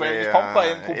motsetning til fagforeningspamp er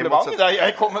en kompliment der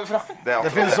jeg kommer fra.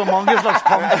 Det finnes så mange slags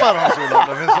pamper, Hans Olav.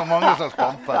 Det finnes så mange slags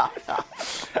pamper.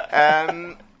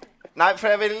 Nei,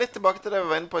 for jeg vil litt tilbake til det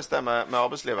vi var inne på i sted med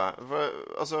arbeidslivet.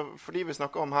 Fordi vi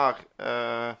snakker om her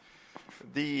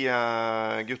de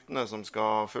guttene som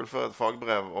skal fullføre et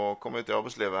fagbrev og komme ut i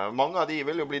arbeidslivet. Mange av de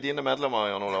vil jo bli dine medlemmer,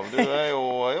 Jan Olav. Du er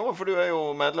jo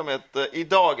medlem i i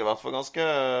dag i hvert fall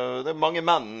det er mange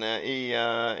menn i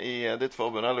ditt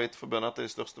forbund, eller ditt forbund, et av de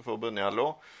største forbundene i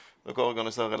LO. Dere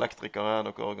organiserer elektrikere,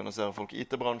 dere organiserer folk i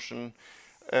IT-bransjen.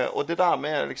 Og det der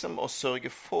med liksom å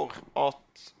sørge for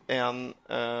at en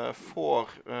får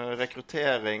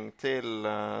rekruttering til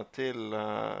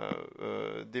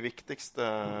de viktigste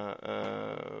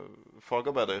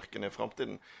fagarbeideryrkene i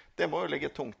fremtiden, det må jo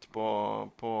ligge tungt på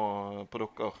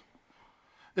dere.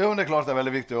 Jo, det er klart det er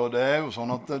veldig viktig, og det er jo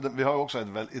sånn at vi har jo også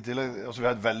vi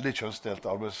har et veldig kjønnsdelt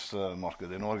arbeidsmarked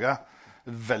i Norge.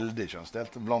 Veldig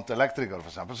kjønnsdelt. Blant elektrikere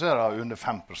for eksempel, så er det under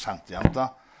 5% jenter.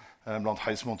 Blant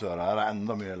heismontører er det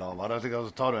enda mye lavere.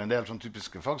 Tar du en del sånn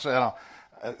typiske fag, så er det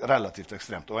relativt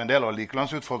ekstremt. Og en del av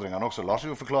likelønnsutfordringene også lar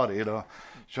seg jo forklare i det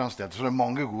kjønnsdelte. Så det er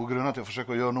mange gode grunner til å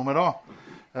forsøke å gjøre noe med det.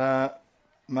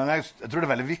 Men jeg tror det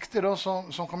er veldig viktig, da,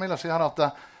 som Camilla sier her, at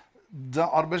det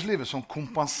arbeidslivet som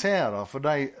kompenserer for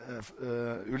de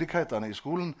ulikhetene i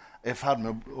skolen er i ferd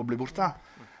med å bli borte.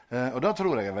 Og det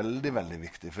tror jeg er veldig, veldig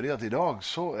viktig, fordi at i dag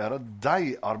så er det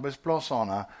de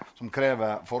arbeidsplassene som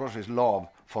krever forholdsvis lav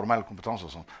formell kompetanse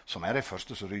og sånn, som er de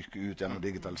første som ryker ut gjennom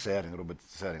digitalisering,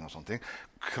 robotisering og sånne ting.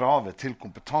 Kravet til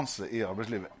kompetanse i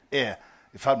arbeidslivet er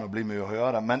i ferd med å bli mye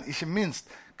høyere, men ikke minst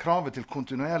kravet til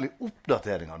kontinuerlig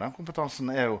oppdatering av den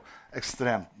kompetansen er jo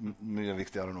ekstremt mye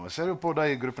viktigere nå. Jeg ser jo på de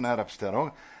gruppene jeg representerer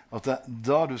også, at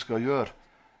da du skal gjøre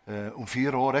om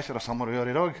 4 år, det ikke det samme du gjør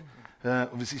i dag.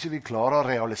 Og hvis ikke vi klarer å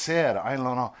realisere en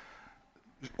eller annen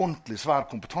ordentlig svær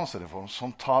kompetansereform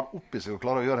som tar opp i seg og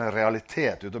klarer å gjøre en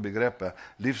realitet ut av begrepet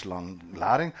livslang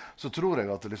læring, så tror jeg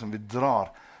at liksom, vi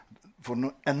drar for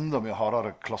noe enda mye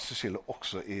hardere klasseskille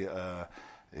også i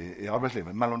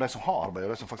arbeidslivet, mellom de som har arbeid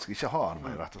og de som faktisk ikke har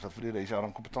arbeid, rett og slett, fordi det ikke er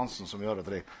den kompetansen som gjør at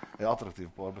de er attraktive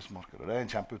på arbeidsmarkedet. Det er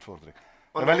en kjempeutfordring.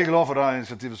 Jeg er veldig glad for det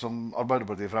initiativet som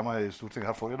Arbeiderpartiet fremmet i Stortinget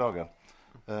her forrige dagen,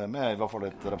 med i hvert fall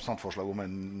et representantforslag om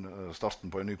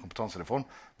starten på en ny kompetansereform.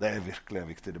 Det er virkelig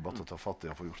en viktig debatt å ta fatt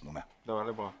i og få gjort noe med. Det er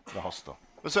veldig bra. Det haster.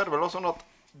 Men så er det vel også sånn at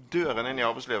døren inn i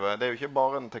arbeidslivet, det er jo ikke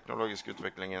bare den teknologiske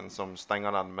utviklingen som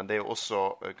stenger den, men det er jo også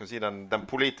kan si, den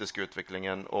politiske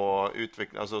utviklingen og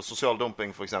altså sosial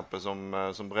dumping for eksempel,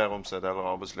 som brer om seg deler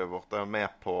av arbeidslivet vårt, er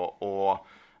med på å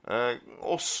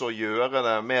også gjøre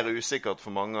det mer usikkert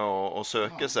for mange å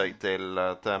søke seg til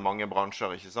mange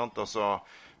bransjer, ikke sant? Altså,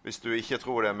 hvis du ikke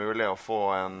tror det er mulig å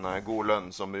få en god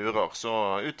lønn som murer,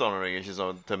 så utdanner du deg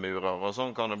ikke til murer. Og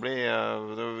sånn kan det bli.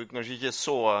 Det er kanskje ikke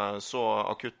så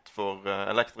akutt for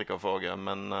elektrikerfaget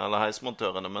eller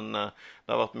heismontørene, men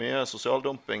det har vært mye sosial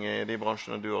dumping i de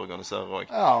bransjene du organiserer også.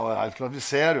 Ja, og helt klart. Vi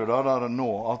ser jo da nå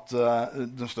at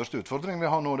den største utfordringen vi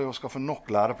har nå, det er å skaffe nok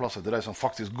læreplasser til de som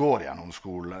faktisk går gjennom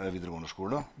videregående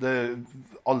skole. Det er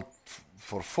alt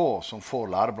for få som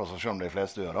får læreplasser, selv om de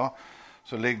fleste gjør det.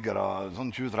 Så ligger det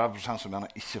sånn 20-30% som gjerne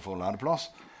ikke får læreplass.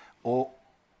 Og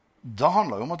det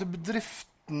handler jo om at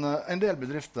en del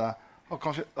bedrifter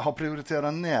har prioritert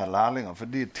ned lærlinger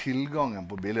fordi tilgangen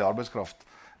på billig arbeidskraft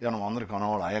gjennom andre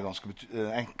kanaler er ganske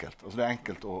enkelt. Altså det er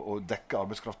enkelt å dekke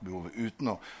arbeidskraftbehovet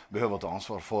uten å behøve å ta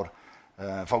ansvar for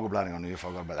fagopplæring av nye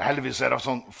fagarbeidere. Heldigvis er det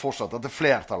sånn fortsatt at det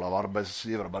flertallet av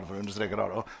arbeidsgivere, bare for å understreke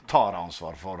det, tar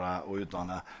ansvar for å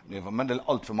utdanne nye. Men det er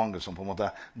alt for mange som på en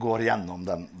måte går gjennom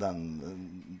den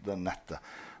nettet.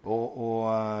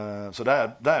 Så det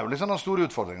er jo liksom den store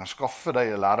utfordringen, å skaffe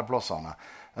de læreplassene.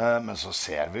 Men så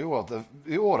ser vi jo at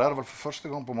i år er det vel for første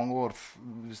gang på mange år,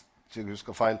 hvis jeg ikke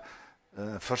husker feil,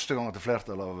 første gang at det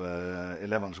flertallet av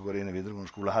elevene som går inn i videregående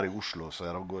skole her i Oslo,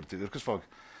 så går til yrkesfag.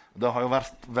 Det har jo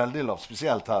vært veldig lavt,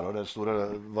 spesielt her, og det er store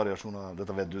variasjoner,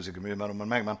 dette vet du sikkert mye mer om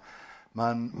enn meg,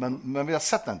 men vi har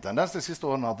sett en tendens de siste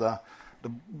årene at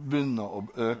det begynner å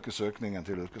øke søkningen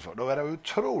til yrkesfag. Da er det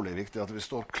utrolig viktig at vi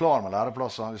står klar med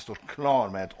læreplasser, vi står klar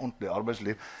med et ordentlig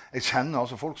arbeidsliv. Jeg kjenner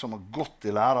altså folk som har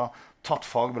gått i læra, tatt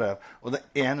fagbrev, og det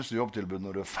eneste jobbtilbudet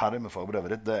når du er ferdig med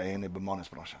fagbrevet ditt, det er inn i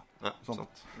bemanningsbransjen. Ja, sånn.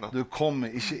 Du kommer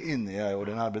ikke inn i en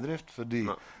ordinær bedrift fordi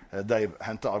de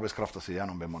henter arbeidskraften sin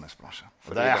gjennom bemanningsbransjen.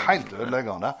 Det er helt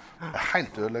ødeleggende. Det er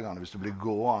helt ødeleggende hvis du blir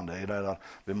gående i de der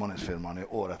bemanningsfirmaene i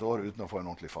år etter år uten å få en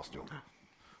ordentlig fast jobb.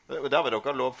 Der vil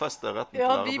dere lovfeste retten til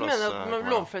læreplass? Ja, vi mener at man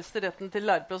lovfester retten til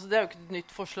læreplass. Det er jo ikke et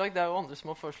nytt forslag, det er jo andre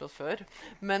som har foreslått før.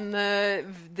 Men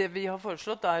det vi har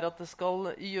foreslått er at det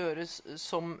skal gjøres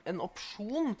som en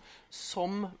opsjon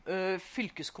som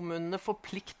fylkeskommunene får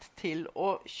plikt til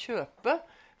å kjøpe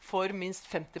for minst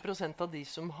 50% av de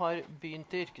som har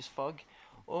begynt i yrkesfag.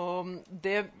 Og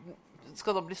det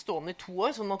skal da bli stående i 2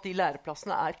 år, sånn at de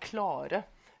læreplassene er klare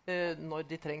når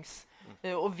de trengs.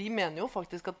 Og vi mener jo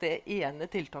faktisk at det ene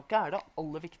tiltaket er det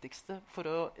aller viktigste for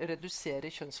å redusere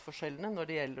kjønnsforskjellene når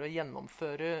det gjelder å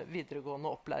gjennomføre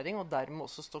videregående opplæring, og dermed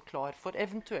også stå klar for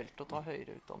eventuelt å ta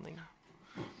høyere utdanning.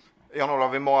 Jan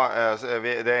Olav,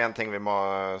 det er en ting vi må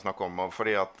snakke om,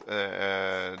 fordi at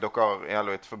dere i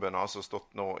LO IT-forbundet har altså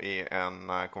stått nå i en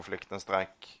konflikt, en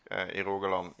streik i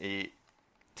Rogaland i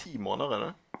 10 måneder, er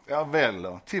det? Ja, vel,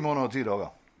 10 måneder og 10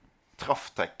 dager.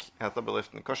 Traftec heter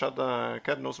bedriften. Hva er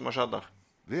det noe som har skjedd der?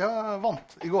 Vi har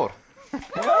vant i går.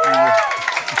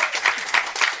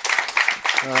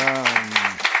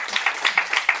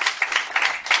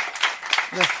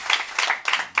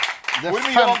 Hvor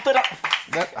mye vant dere?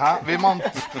 Vi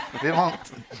vant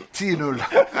 10-0.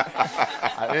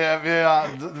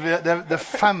 Det er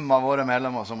 5 av våre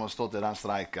medlemmer som har stått i den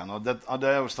streiken. Og det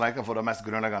er jo streiker for det mest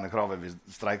grunnleggende kravet vi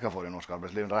streiker for i norsk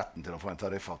arbeidsliv. Retten til å få en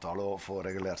tariffavtale og få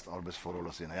regulert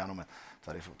arbeidsforholdene sine gjennom en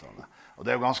tariffavtale. Og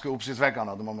det er jo ganske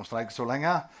oppsiktsvekkende at man må streike så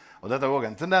lenge. Og dette er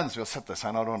også en tendens vi har sett det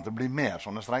senere årene til å bli mer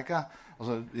sånne streiker.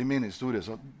 Altså, i min historie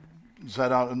så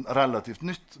er det relativt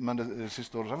nytt, men det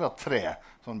siste året så har vi hatt 3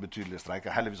 sånne betydelige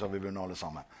streiker. Heldigvis har vi vunnet alle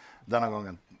sammen. Denne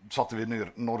gangen satte vi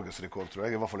Norges rekord, tror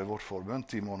jeg, i hvert fall i vårt forbund,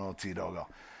 10 måneder og 10 dager.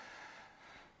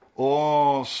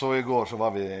 Og så i går så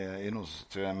var vi inne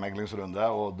til en meglingsrunde,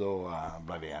 og da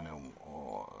ble vi enige om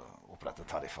å opprette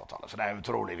tariffavtale. Så det er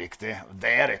utrolig viktig.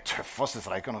 Det er de tøffeste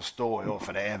streikene å stå i år,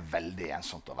 for det er veldig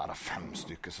ensomt å være 5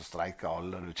 stykker som streiker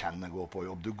alle du kjenner går på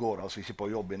jobb. Du går altså ikke på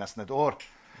jobb i nesten et år.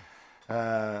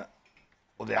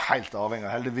 Og det helt avhengig.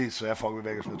 Heldigvis så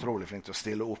fagbevegelsen utrolig flink til å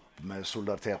stille opp med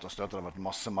solidaritet og støtte. Det har vært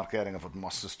masse markeringer, fått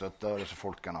masse støtte, og disse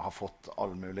folkene har fått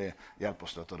all mulig hjelp og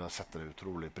støtte, og det setter jeg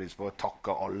utrolig pris på. Jeg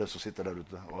takker alle som sitter der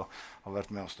ute og har vært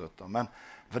med og støttet. Men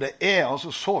for det altså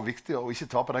så viktig å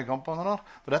ikke tape de kampene der,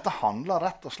 for dette handler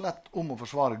rett og slett om å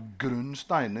forsvare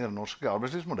grunnsteinen i den norske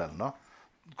arbeidslivsmodellen, da.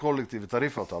 Kollektive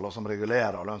tariffavtaler som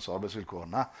regulerer lønns- og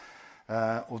arbeidsvilkårene.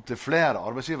 Og til flere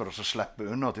arbeidsgivere som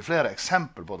slipper unna, til flere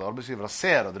eksempel på at arbeidsgivere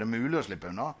ser at det mulig å slippe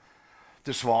unna,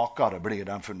 til svakere blir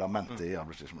den fundamentet i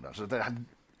arbeidslivsmodellen. Så det helt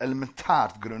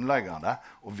elementært grunnleggende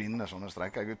å vinne sånne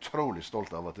streiker. Jeg utrolig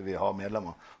stolt av at vi har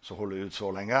medlemmer som holder ut så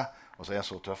lenge, og som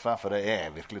så tøffe, for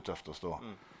det virkelig tøft å stå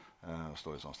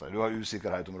i sånn streik. Du har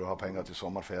usikkerhet om du har penger til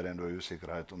sommerferien, du har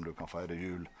usikkerhet om du kan feire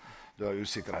jul, du har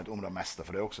usikkerhet om det meste,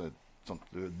 for det også sånn,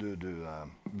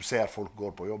 du ser folk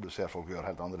går på jobb, du ser folk gjør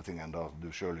helt andre ting enn det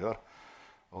du selv gjør.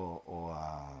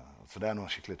 Så det noen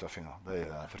skikkelig tøffinger. Det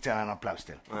fortjener en applaus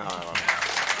til.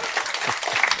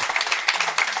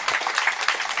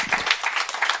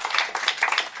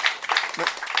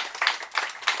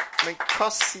 Men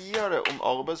hva sier det om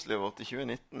arbeidslivet vårt i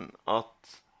 2019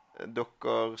 at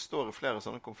dere står i flere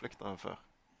sånne konflikter enn før?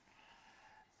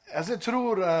 Jeg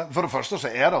tror, for det første så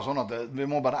det sånn at vi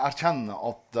må bare erkjenne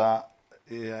at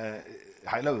i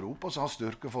hele Europa så har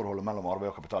styrkeforholdet mellom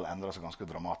arbeid og kapital endret seg ganske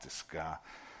dramatisk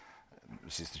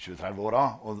de siste 20-30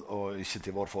 årene, og ikke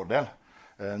til vår fordel.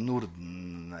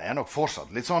 Norden nok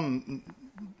fortsatt litt sånn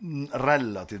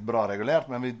relativt bra regulert,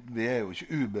 men vi jo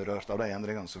ikke uberørt av de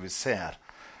endringene som vi ser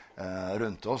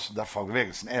rundt oss, der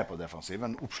fagbevegelsen på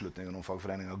defensiven, oppslutningen om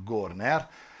fagforeninger går ned,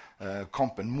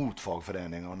 kampen mot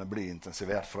fagforeningene blir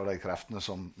intensivert fra de kreftene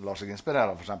som lar seg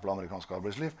inspirere av for eksempel amerikansk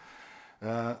arbeidsliv.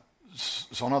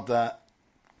 Sånn at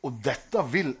og dette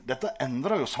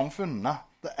endrer jo samfunnene.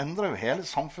 Det endrer jo hele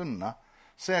samfunnene.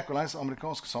 Se hvordan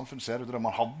amerikanske samfunn ser ut.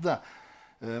 Man hadde,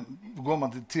 går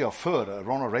man til tida før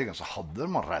Ronald Reagan, så hadde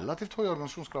man relativt høy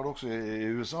organisasjonsgrad også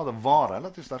i USA. Det var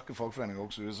relativt sterke fagforeninger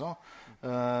også i USA.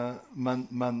 Men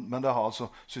det har altså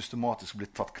systematisk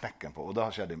blitt tatt knekken på, og det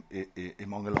har skjedd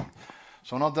i mange land.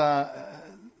 Sånn at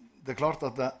det klart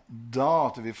at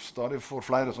at vi stadig får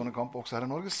flere sånne kamper også her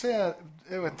i Norge,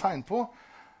 jo et tegn på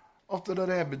at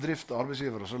det bedrifter og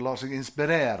arbeidsgivere som lar seg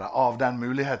inspirere av den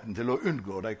muligheten til å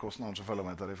unngå de kostnadene som følger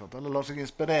med tariffavtalen, eller lar seg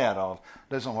inspirere av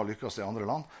de som har lykkes i andre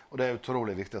land, og det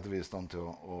utrolig viktig at vi i stand til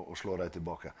å slå dem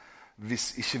tilbake.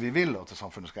 Hvis ikke vi vil at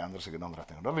samfunnet skal endre seg i den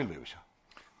retningen, da vil vi jo ikke.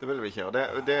 Det vil vi ikke, og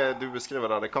det du beskriver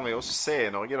der, det kan vi også se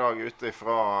i Norge i dag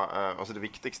utifra, altså det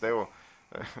viktigste jo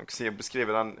å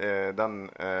beskrive den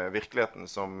virkeligheten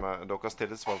som deres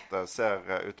tillitsvalgte ser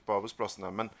ute på arbeidsplassene,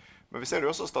 men vi ser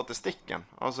jo også statistikken.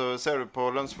 Altså ser du på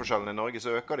lønnsforskjellene i Norge,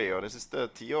 så øker de, og det siste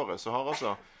 10 året så har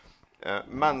altså,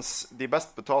 mens de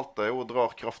best betalte jo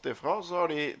drar kraftig fra, så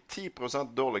har de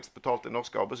 10% dårligst betalt i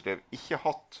norsk arbeidsliv ikke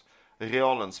hatt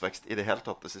reallønnsvekst i det hele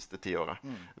tatt det siste 10 året.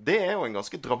 Det jo en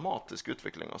ganske dramatisk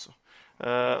utvikling, altså.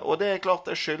 Og det klart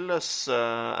det skyldes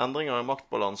endringer i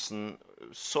maktbalansen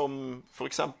som for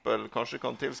eksempel kanskje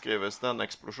kan tilskrives den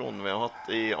eksplosjonen vi har hatt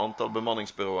i antall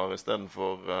bemanningsbyråer i stedet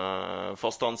for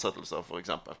faste ansettelser, for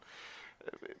eksempel.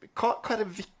 Hva det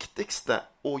viktigste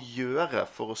å gjøre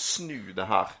for å snu det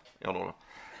her, Jan Ole?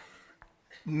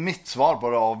 Mitt svar på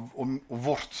det, og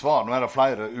vårt svar, nå det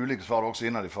flere ulike svar også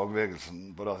innad i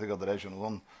fagbevegelsen på det, sikkert det ikke noe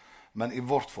sånn, men i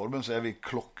vårt forbund så vi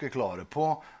klokkeklare på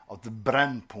at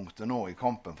brennpunktet nå i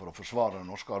kampen for å forsvare det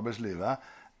norske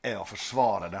arbeidslivet å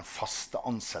forsvare den faste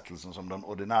ansettelsen som den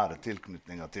ordinære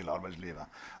tilknytningen til arbeidslivet.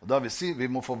 Og da vil si, vi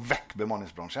må få vekk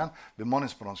bemanningsbransjen.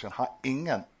 Bemanningsbransjen har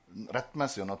ingen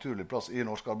rettmessig og naturlig plass i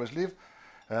norsk arbeidsliv.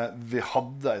 Vi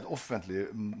hadde et offentlig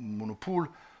monopol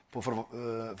på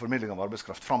formidling av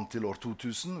arbeidskraft frem til år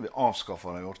 2000. Vi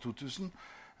avskaffet det i år 2000.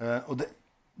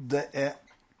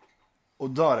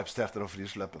 Og da representerte det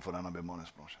frisleppet for denne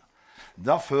bemanningsbransjen. Og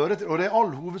det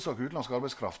all hovedsak utenlandsk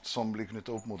arbeidskraft som blir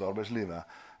knyttet opp mot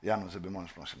arbeidslivet gjennom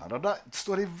bemanningsbransjen. Det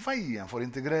står i veien for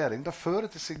integrering. Det fører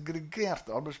til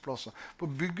segregerte arbeidsplasser. På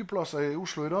byggeplasser i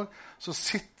Oslo i dag så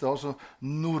sitter altså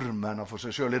nordmenn for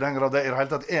seg selv. I den grad det i det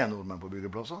hele tatt nordmenn på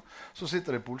byggeplasser, så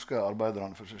sitter de polske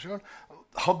arbeiderne for seg selv.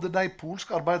 Hadde de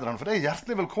polske arbeiderne, for det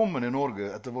hjertelig velkommen i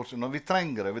Norge etter vårt syn, og vi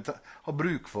trenger det, vi har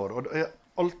bruk for, og det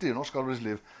alltid i norsk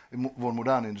arbeidsliv, i vår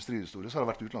moderne industrihistorie, så har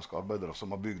det vært utenlandske arbeidere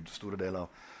som har bygd store deler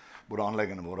av både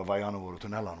anleggene våre, veiene våre og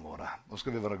tunnelene våre. Det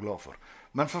skal vi være glad for.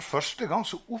 Men for første gang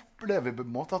så opplever vi på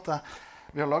en måte at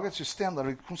vi har laget et system der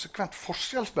vi konsekvent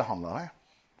forskjellsbehandler.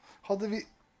 Hadde vi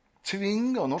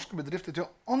tvinger norske bedrifter til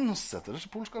å ansette disse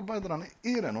polske arbeiderne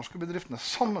i de norske bedriftene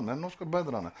sammen med de norske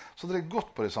arbeiderne. Så det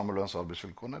gått på de samme lønns- og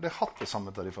arbeidsvilkårene. De har hatt de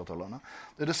samme tariffavtalene.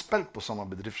 De hadde spilt på samme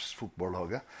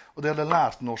bedriftsfotballaget. Og de hadde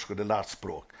lært norsk og de hadde lært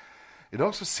språk. I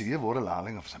dag så sier våre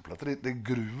lærlinger for eksempel, at de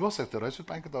gruer seg til å reise ut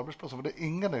på enkelte arbeidsplasser, for det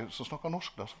ingen som snakker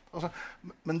norsk der. Altså,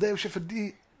 men det er jo ikke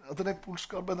fordi at de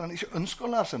polske arbeiderne ikke ønsker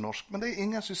å lære seg norsk, men det er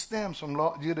ingen system som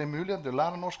gir dem mulighet til å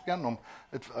lære norsk gjennom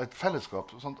et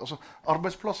fellesskap. Altså,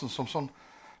 arbeidsplassen som sånn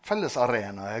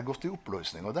fellesarena er gått i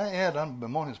oppløsning, og det er den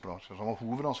bemanningsbransjen som har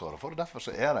hovedansvaret for. Derfor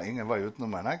så er det ingen vei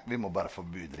utenom, mener jeg. Vi må bare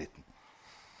forby driten.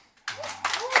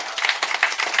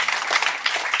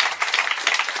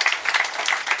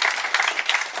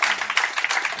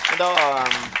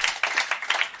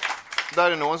 Da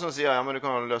er det noen som sier, ja, men du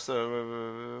kan løse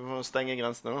stenge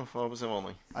grensene da, for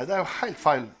arbeidsinnvandring. Nei, det er jo helt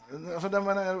feil.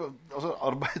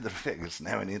 Arbeiderbevegelsen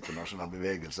er jo en internasjonal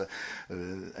bevegelse.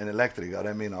 En elektriker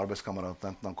er min arbeidskamerat,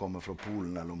 enten han kommer fra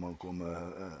Polen eller om han kommer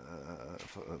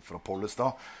fra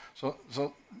Pollestad. Så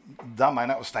der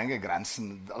mener jeg å stenge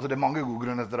grensen. Altså, det er mange gode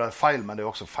grunner til det er feil, men det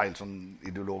er også feil sånn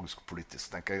ideologisk og politisk,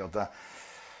 tenker jeg, at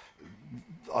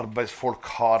arbeidsfolk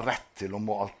har rett til,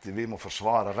 vi må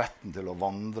forsvare retten til å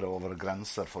vandre over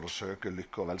grenser for å søke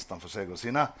lykke og velstand for seg og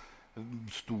sine.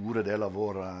 Store deler av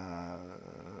vår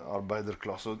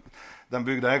arbeiderklasse. Den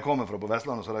bygda jeg kommer fra på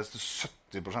Vestlandet, så reiste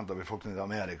 70% av befolkningen til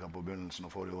Amerika på begynnelsen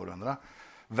av forrige århundre.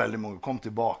 Veldig mange kom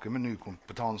tilbake med ny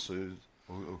kompetanse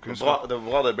og kunnskap. Det var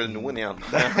bra det ble noen igjen.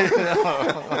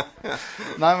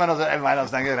 Nei, men altså, jeg mener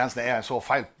at stenge grensene er en så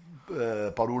feil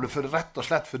parole, for rett og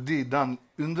slett fordi den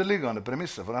underliggende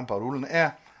premisset for den parolen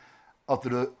er at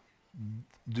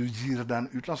du gir den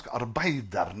utenlandske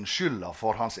arbeideren skylda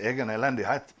for hans egen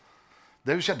elendighet.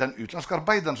 Det er jo ikke den utenlandske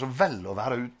arbeideren som velger å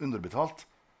være underbetalt.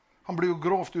 Han blir jo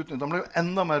grovt utnyttet, han blir jo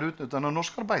enda mer utnyttet enn den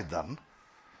norske arbeideren.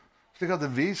 Slik at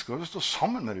vi skal jo stå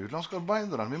sammen med de utenlandske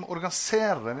arbeiderne. Vi må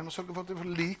organisere det, vi må sørge for at vi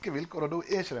får like vilkår, og da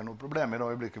er ikke det noe problem i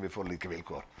det øyeblikket vi får like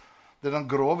vilkår. Det er den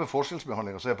grove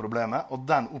forskjellsbehandlingen som er problemet, og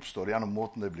den oppstår gjennom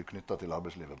måten det blir knyttet til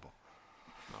arbeidslivet på.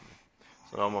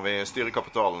 Så da må vi styre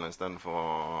kapitalen i stedet for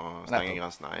å stenge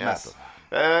grensene. Yes.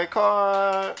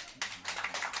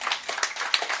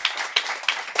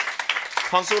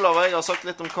 Hans Olav og jeg har sagt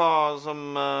litt om hva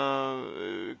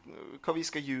vi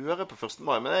skal gjøre på 1.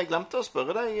 mai, men jeg glemte å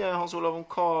spørre deg, Hans Olav, om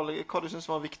hva du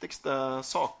synes var den viktigste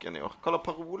saken i år. Hva er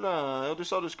parole? Ja, du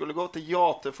sa du skulle gå til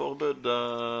ja til forbud.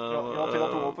 Ja til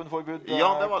atomvåpenforbud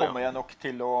kommer jeg nok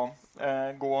til å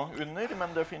gå under,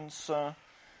 men det finnes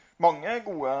mange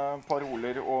gode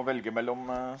paroler å velge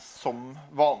mellom som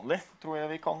vanlig, tror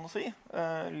jeg vi kan si.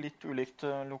 Litt ulikt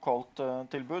lokalt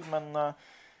tilbud, men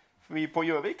vi på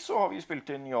Gjøvik så har vi spilt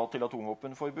inn ja til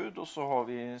atomvåpenforbud, og så har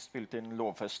vi spilt inn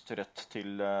lovfest rett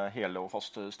til hele og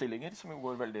faste stillinger, som jo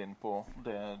går veldig inn på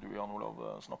det du, Jan Olav,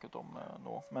 snakket om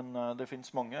nå. Men det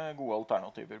finnes mange gode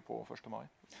alternativer på 1. mai.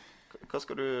 Hva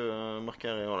skal du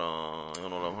markere i år da,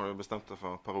 Jan Olav? Har du bestemt deg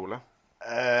for parole?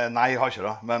 Nei, jeg har ikke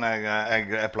det, men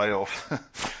jeg pleier å...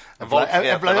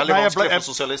 Valgfrihet er veldig vanskelig for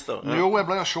sosialister. Ja. Jo, jeg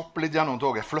pleier å shoppe litt gjennom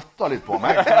toget. Jeg flytter litt på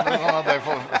meg, sånn at jeg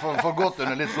får gått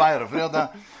under litt flere, fordi at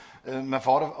med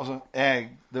fare, altså,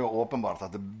 det er jo åpenbart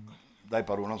at de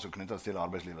parolene som knyttes til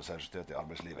arbeidslivet og seriøsitet i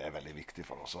arbeidslivet er veldig viktig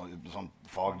for oss. Sånn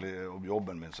faglig og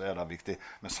jobben min så er det viktig,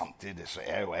 men samtidig så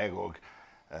er jo jeg også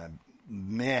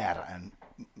mer enn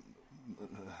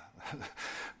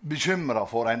bekymret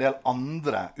for en del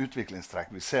andre utviklingstrekk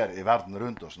vi ser i verden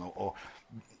rundt oss nå, og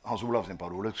Hans Olav sin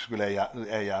parole skulle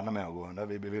jeg gjerne med å gå under.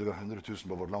 Vi bevilger 100 000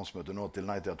 på vårt landsmøte nå til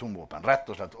nei til atomvåpen, rett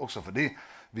og slett også fordi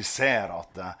vi ser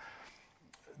at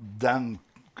den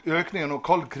økningen av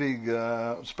kald krig,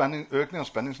 økningen av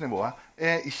spenningsnivået,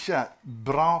 er ikke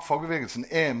bra. Fagbevegelsen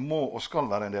må og skal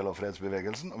være en del av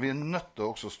fredsbevegelsen, og vi er nødt til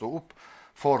å også stå opp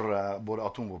for både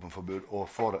atomvåpenforbud og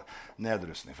for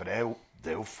nedrustning. For det er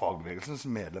jo fagbevegelsens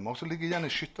medlemmer som ligger igjen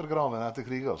i skyttergraven etter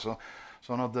kriger.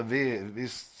 Sånn at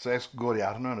så jeg går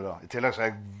gjerne under det. I tillegg så er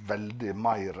jeg veldig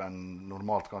mer enn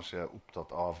normalt kanskje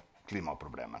opptatt av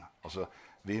klimaproblemene. Altså,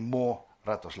 vi må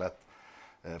rett og slett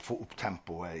få opp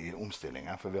tempoet i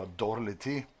omstillingen, for vi har dårlig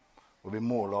tid, og vi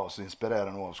må la oss inspirere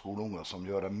nå av skoleunger som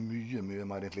gjør mye, mye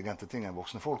mer intelligente ting enn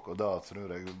voksne folk, og da tror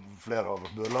jeg flere av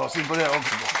oss bør la oss inspirere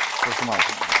også.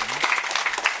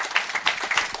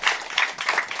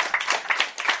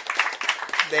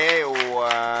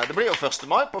 Det blir jo 1.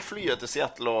 mai på flyet til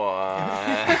Seattle og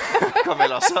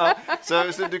Camilla, så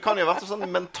du kan jo være sånn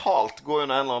mentalt gå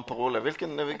under en eller annen parole. Hvis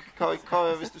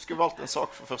du skulle valgt en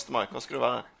sak for 1. mai, hva skulle det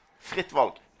være? Fritt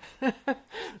valg.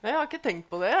 Nei, jeg har ikke tenkt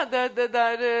på det.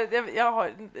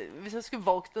 Hvis jeg skulle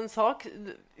valgt en sak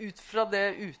ut fra det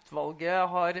utvalget jeg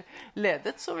har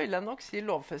ledet, så vil jeg nok si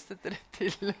lovfestet rett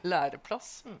til læreplass.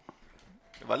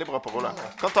 Veldig bra parole.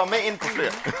 Kan ta med inn på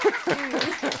flyet.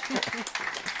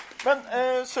 Men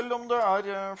selv om det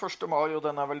 1. mai, og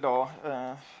den vel da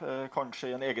kanskje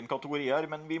i en egen kategori her,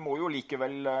 men vi må jo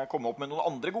likevel komme opp med noen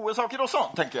andre gode saker også,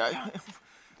 tenker jeg.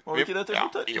 Må vi ikke det til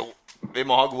slutt her? Jo, vi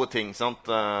må ha gode ting, sant,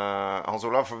 Hans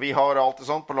Olav? For vi har det alltid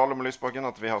sånn på Lalle med Lysbakken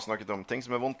at vi har snakket om ting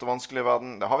som vondt og vanskelig i verden.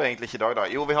 Det har vi egentlig ikke i dag da.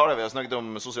 Jo, vi har det. Vi har snakket om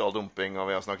sosial dumping, og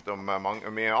vi har snakket om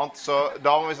mye annet. Så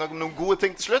da må vi snakke om noen gode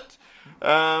ting til slutt.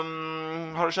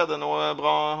 Har det skjedd noe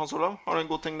bra, Hans Olav? Har du en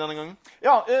god ting denne gangen?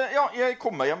 Ja, jeg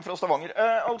kom meg hjem fra Stavanger.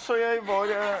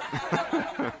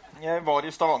 Jeg var i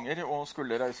Stavanger og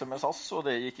skulle reise med SAS, og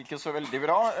det gikk ikke så veldig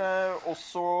bra. Og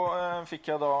så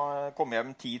fikk jeg da komme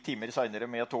hjem 10 timer senere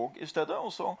med tog i stedet, og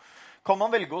så kan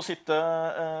man velge å sitte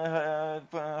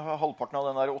på halvparten av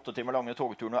den der 8 timer lange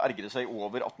togturen og ergre seg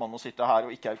over at man må sitte her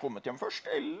og ikke kommet hjem først,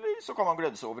 eller så kan man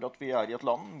glede seg over at vi i et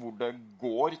land hvor det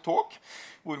går tog,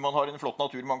 hvor man har en flott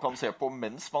natur man kan se på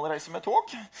mens man reiser med tog.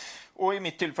 Og i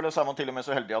mitt tilfelle så man til og med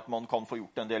så heldig at man kan få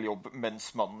gjort en del jobb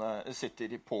mens man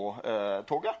sitter på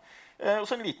toget. Og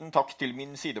så en liten takk til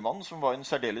min sidemann, som var en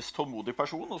særdeles tålmodig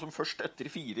person, og som først etter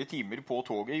 4 timer på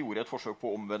toget gjorde et forsøk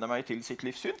på å omvende meg til sitt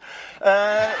livssyn.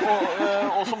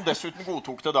 Og som dessuten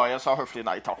godtok det da jeg sa høflig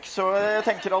nei takk. Så jeg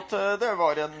tenker at det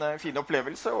var en fin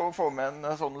opplevelse å få med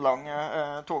en sånn lang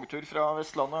togtur fra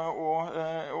Vestlandet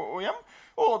og hjem.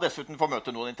 Og dessuten få møte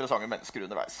noen interessante mennesker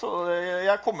underveis. Så jeg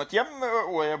har kommet hjem,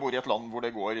 og jeg bor i et land hvor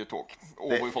det går tog.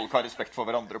 Og hvor folk har respekt for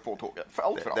hverandre på toget. For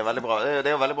alt fra. Det er veldig bra. Det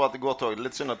er jo veldig bra at det går tog. Det er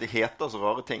litt synd at de heter så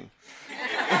rare ting.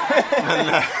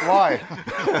 Why?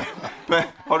 Men,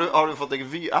 har du fått deg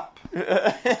Vy-app?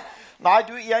 Nei,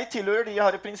 jeg tilhører de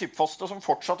her prinsippfaste som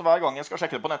fortsatt hver gang jeg skal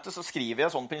sjekke det på nettet, så skriver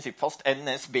jeg sånn prinsippfast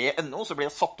NSB.no, så blir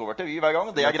jeg satt over til Vy hver gang.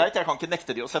 Det greit, jeg kan ikke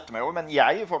nekte de å sette meg over, men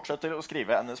jeg fortsetter å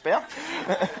skrive NSB.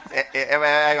 Jeg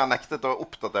har nektet å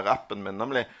oppdatere appen min,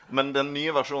 nemlig. Men den nye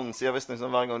versjonen sier visst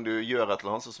liksom, hver gang du gjør et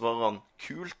eller annet, så svarer han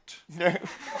kult.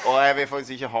 Og jeg vil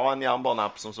faktisk ikke ha en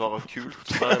jernbaneapp som svarer kult.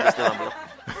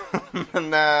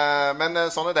 Men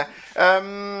sånn det.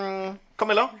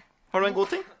 Camilla, har du en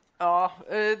god ting? Ja,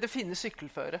 det finnes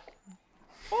sykkelføre.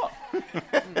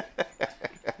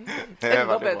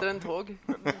 Enda bedre enn tog.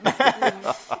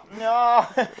 Ja,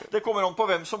 det kommer an på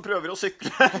hvem som prøver å sykle,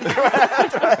 tror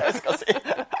jeg skal si.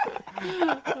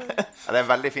 Ja, det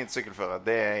veldig fint sykkelføre,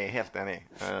 det jeg helt enig i.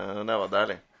 Det var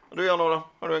deilig. Og du, Jan Ola,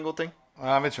 har du en god ting?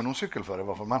 Jeg vet ikke noen sykkelføre i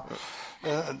hvert fall, men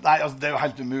nei, altså, det er jo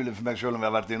helt umulig for meg selv om vi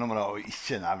har vært innom det, og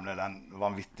ikke nevne den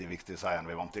vanvittig viktige seieren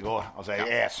vi vant i går. Altså,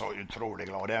 jeg så utrolig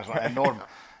glad, og det en sånn enorm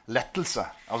lettelse.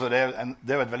 Altså, det er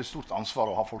jo et veldig stort ansvar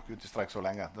å ha folk ute i streik så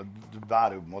lenge. Du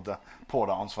bærer jo på en måte på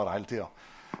det ansvaret hele tiden.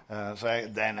 Så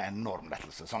det er en enorm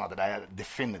lettelse, sånn at det er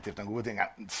definitivt en gode ting,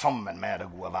 sammen med det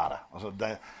gode været. Altså,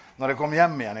 når jeg kom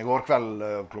hjem igjen i går kveld,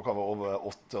 klokka var over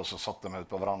 8, og så satt jeg meg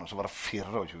ut på verandaen, så var det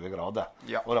 24 grader.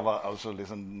 Ja. Og det var altså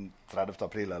liksom 30.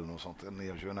 april eller noe sånt,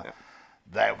 29. Ja.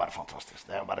 Det er jo bare fantastisk.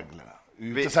 Det er jo bare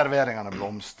uteserveringene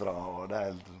blomstrer, og det er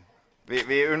helt...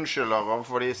 Vi unnskylder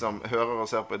for de som hører og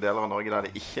ser på i deler av Norge der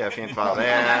det ikke er fint vær.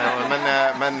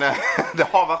 Men det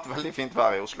har vært veldig fint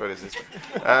vær i Oslo i det siste.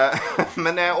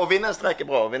 Men å vinne en streik er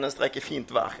bra. Å vinne en streik i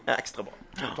fint vær er ekstra bra.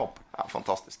 Topp. Ja,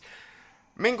 fantastisk.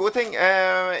 Min gode ting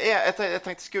jeg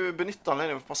tenkte jeg skulle benytte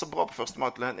anledningen for å passe bra på 1.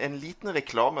 mai til en liten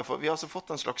reklame. For vi har altså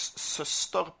fått en slags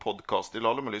søsterpodcast i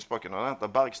Lalle med Lysbakken, og den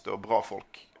heter Bergstø og bra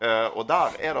folk. Og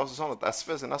der er det altså sånn at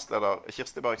SV sin nestleder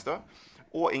Kirsti Bergstø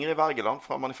og Ingrid Wergeland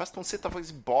fra Manifest, hun sitter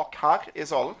faktisk bak her i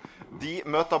salen. De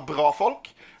møter bra folk,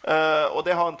 og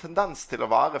det har en tendens til å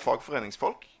være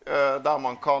fagforeningsfolk, der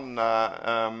man kan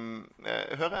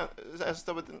høre, jeg synes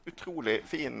det har vært en utrolig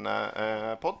fin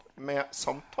podd med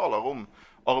samtaler om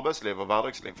arbeidsliv og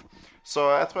hverdagsliv.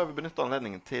 Så jeg tror jeg vil benytte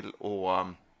anledningen til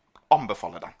å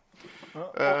anbefale den.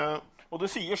 Og det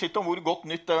sier sitt om hvor godt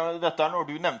nytt dette er når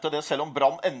du nevnte det, selv om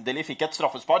Brann endelig fikk et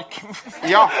straffespark.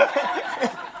 Ja!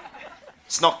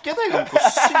 Snakket jeg om hvor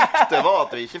sykt det var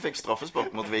at vi ikke fikk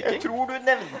straffespark mot Viking? Jeg tror du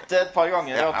nevnte et par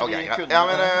ganger at vi kunne... Ja,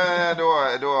 men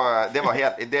det var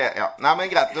helt... ja. Nei, men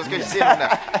greit, da skal jeg ikke si noe om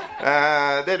det.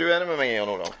 Det er du enig med meg i,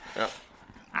 Jan Olav? Ja.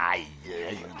 Nei, så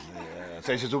jeg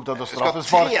er ikke så opptatt av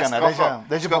straffesparkene.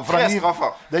 Det er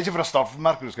ikke fra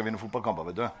straffemerket du skal vinne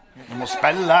fotballkamper, vet du. Du må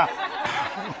spille.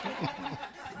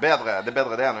 Det er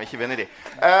bedre det enn å ikke vinne de.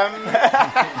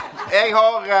 Jeg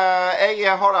har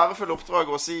det ærefulle oppdrag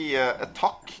å si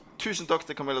takk Tusen takk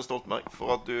til Camilla Stoltenberg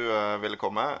for at du ville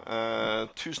komme.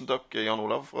 Tusen takk, Jan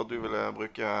Olav, for at du ville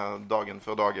bruke dagen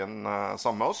før dagen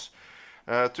sammen med oss.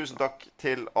 Tusen takk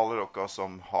til alle dere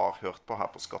som har hørt på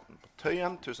her på Skatten på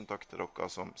Tøyen. Tusen takk til dere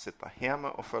som sitter hjemme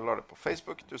og følger det på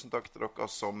Facebook. Tusen takk til dere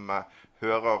som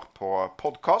hører på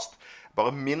podcast.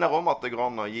 Bare minner om at det går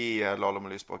an å gi Lahlum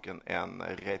og Lysbakken en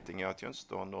rating i iTunes.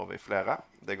 Da når vi flere.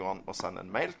 Det går an å sende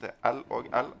en mail til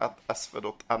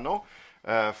l@sv.no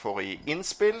for å gi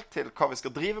innspill til hva vi skal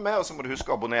drive med. Og så må du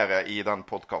huske å abonnere i den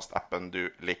podcast-appen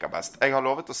du liker best. Jeg har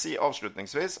lovet å si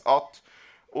avslutningsvis at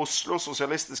Oslo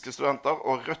Sosialistiske Studenter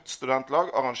og Rødt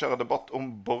Studentlag arrangerer debatt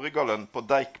om borgerlønn på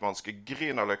Deichmanske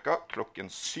Grünerløkka klokken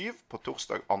 7 på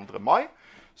torsdag 2. mai.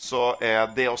 Så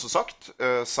det også sagt,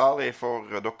 særlig for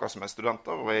dere som er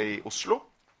studenter og er i Oslo.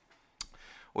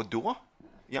 Og da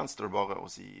gjenstår det bare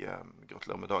å si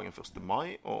gratulerer med dagen 1.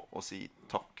 mai, og å si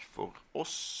takk for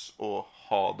oss, og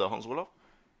ha det, Hans Olav.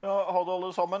 Ja, ha det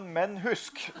alle sammen, men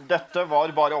husk, dette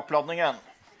var bare oppladningen.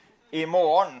 I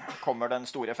morgen kommer den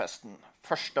store festen.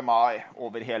 1. mai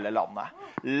over hele landet.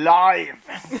 Live!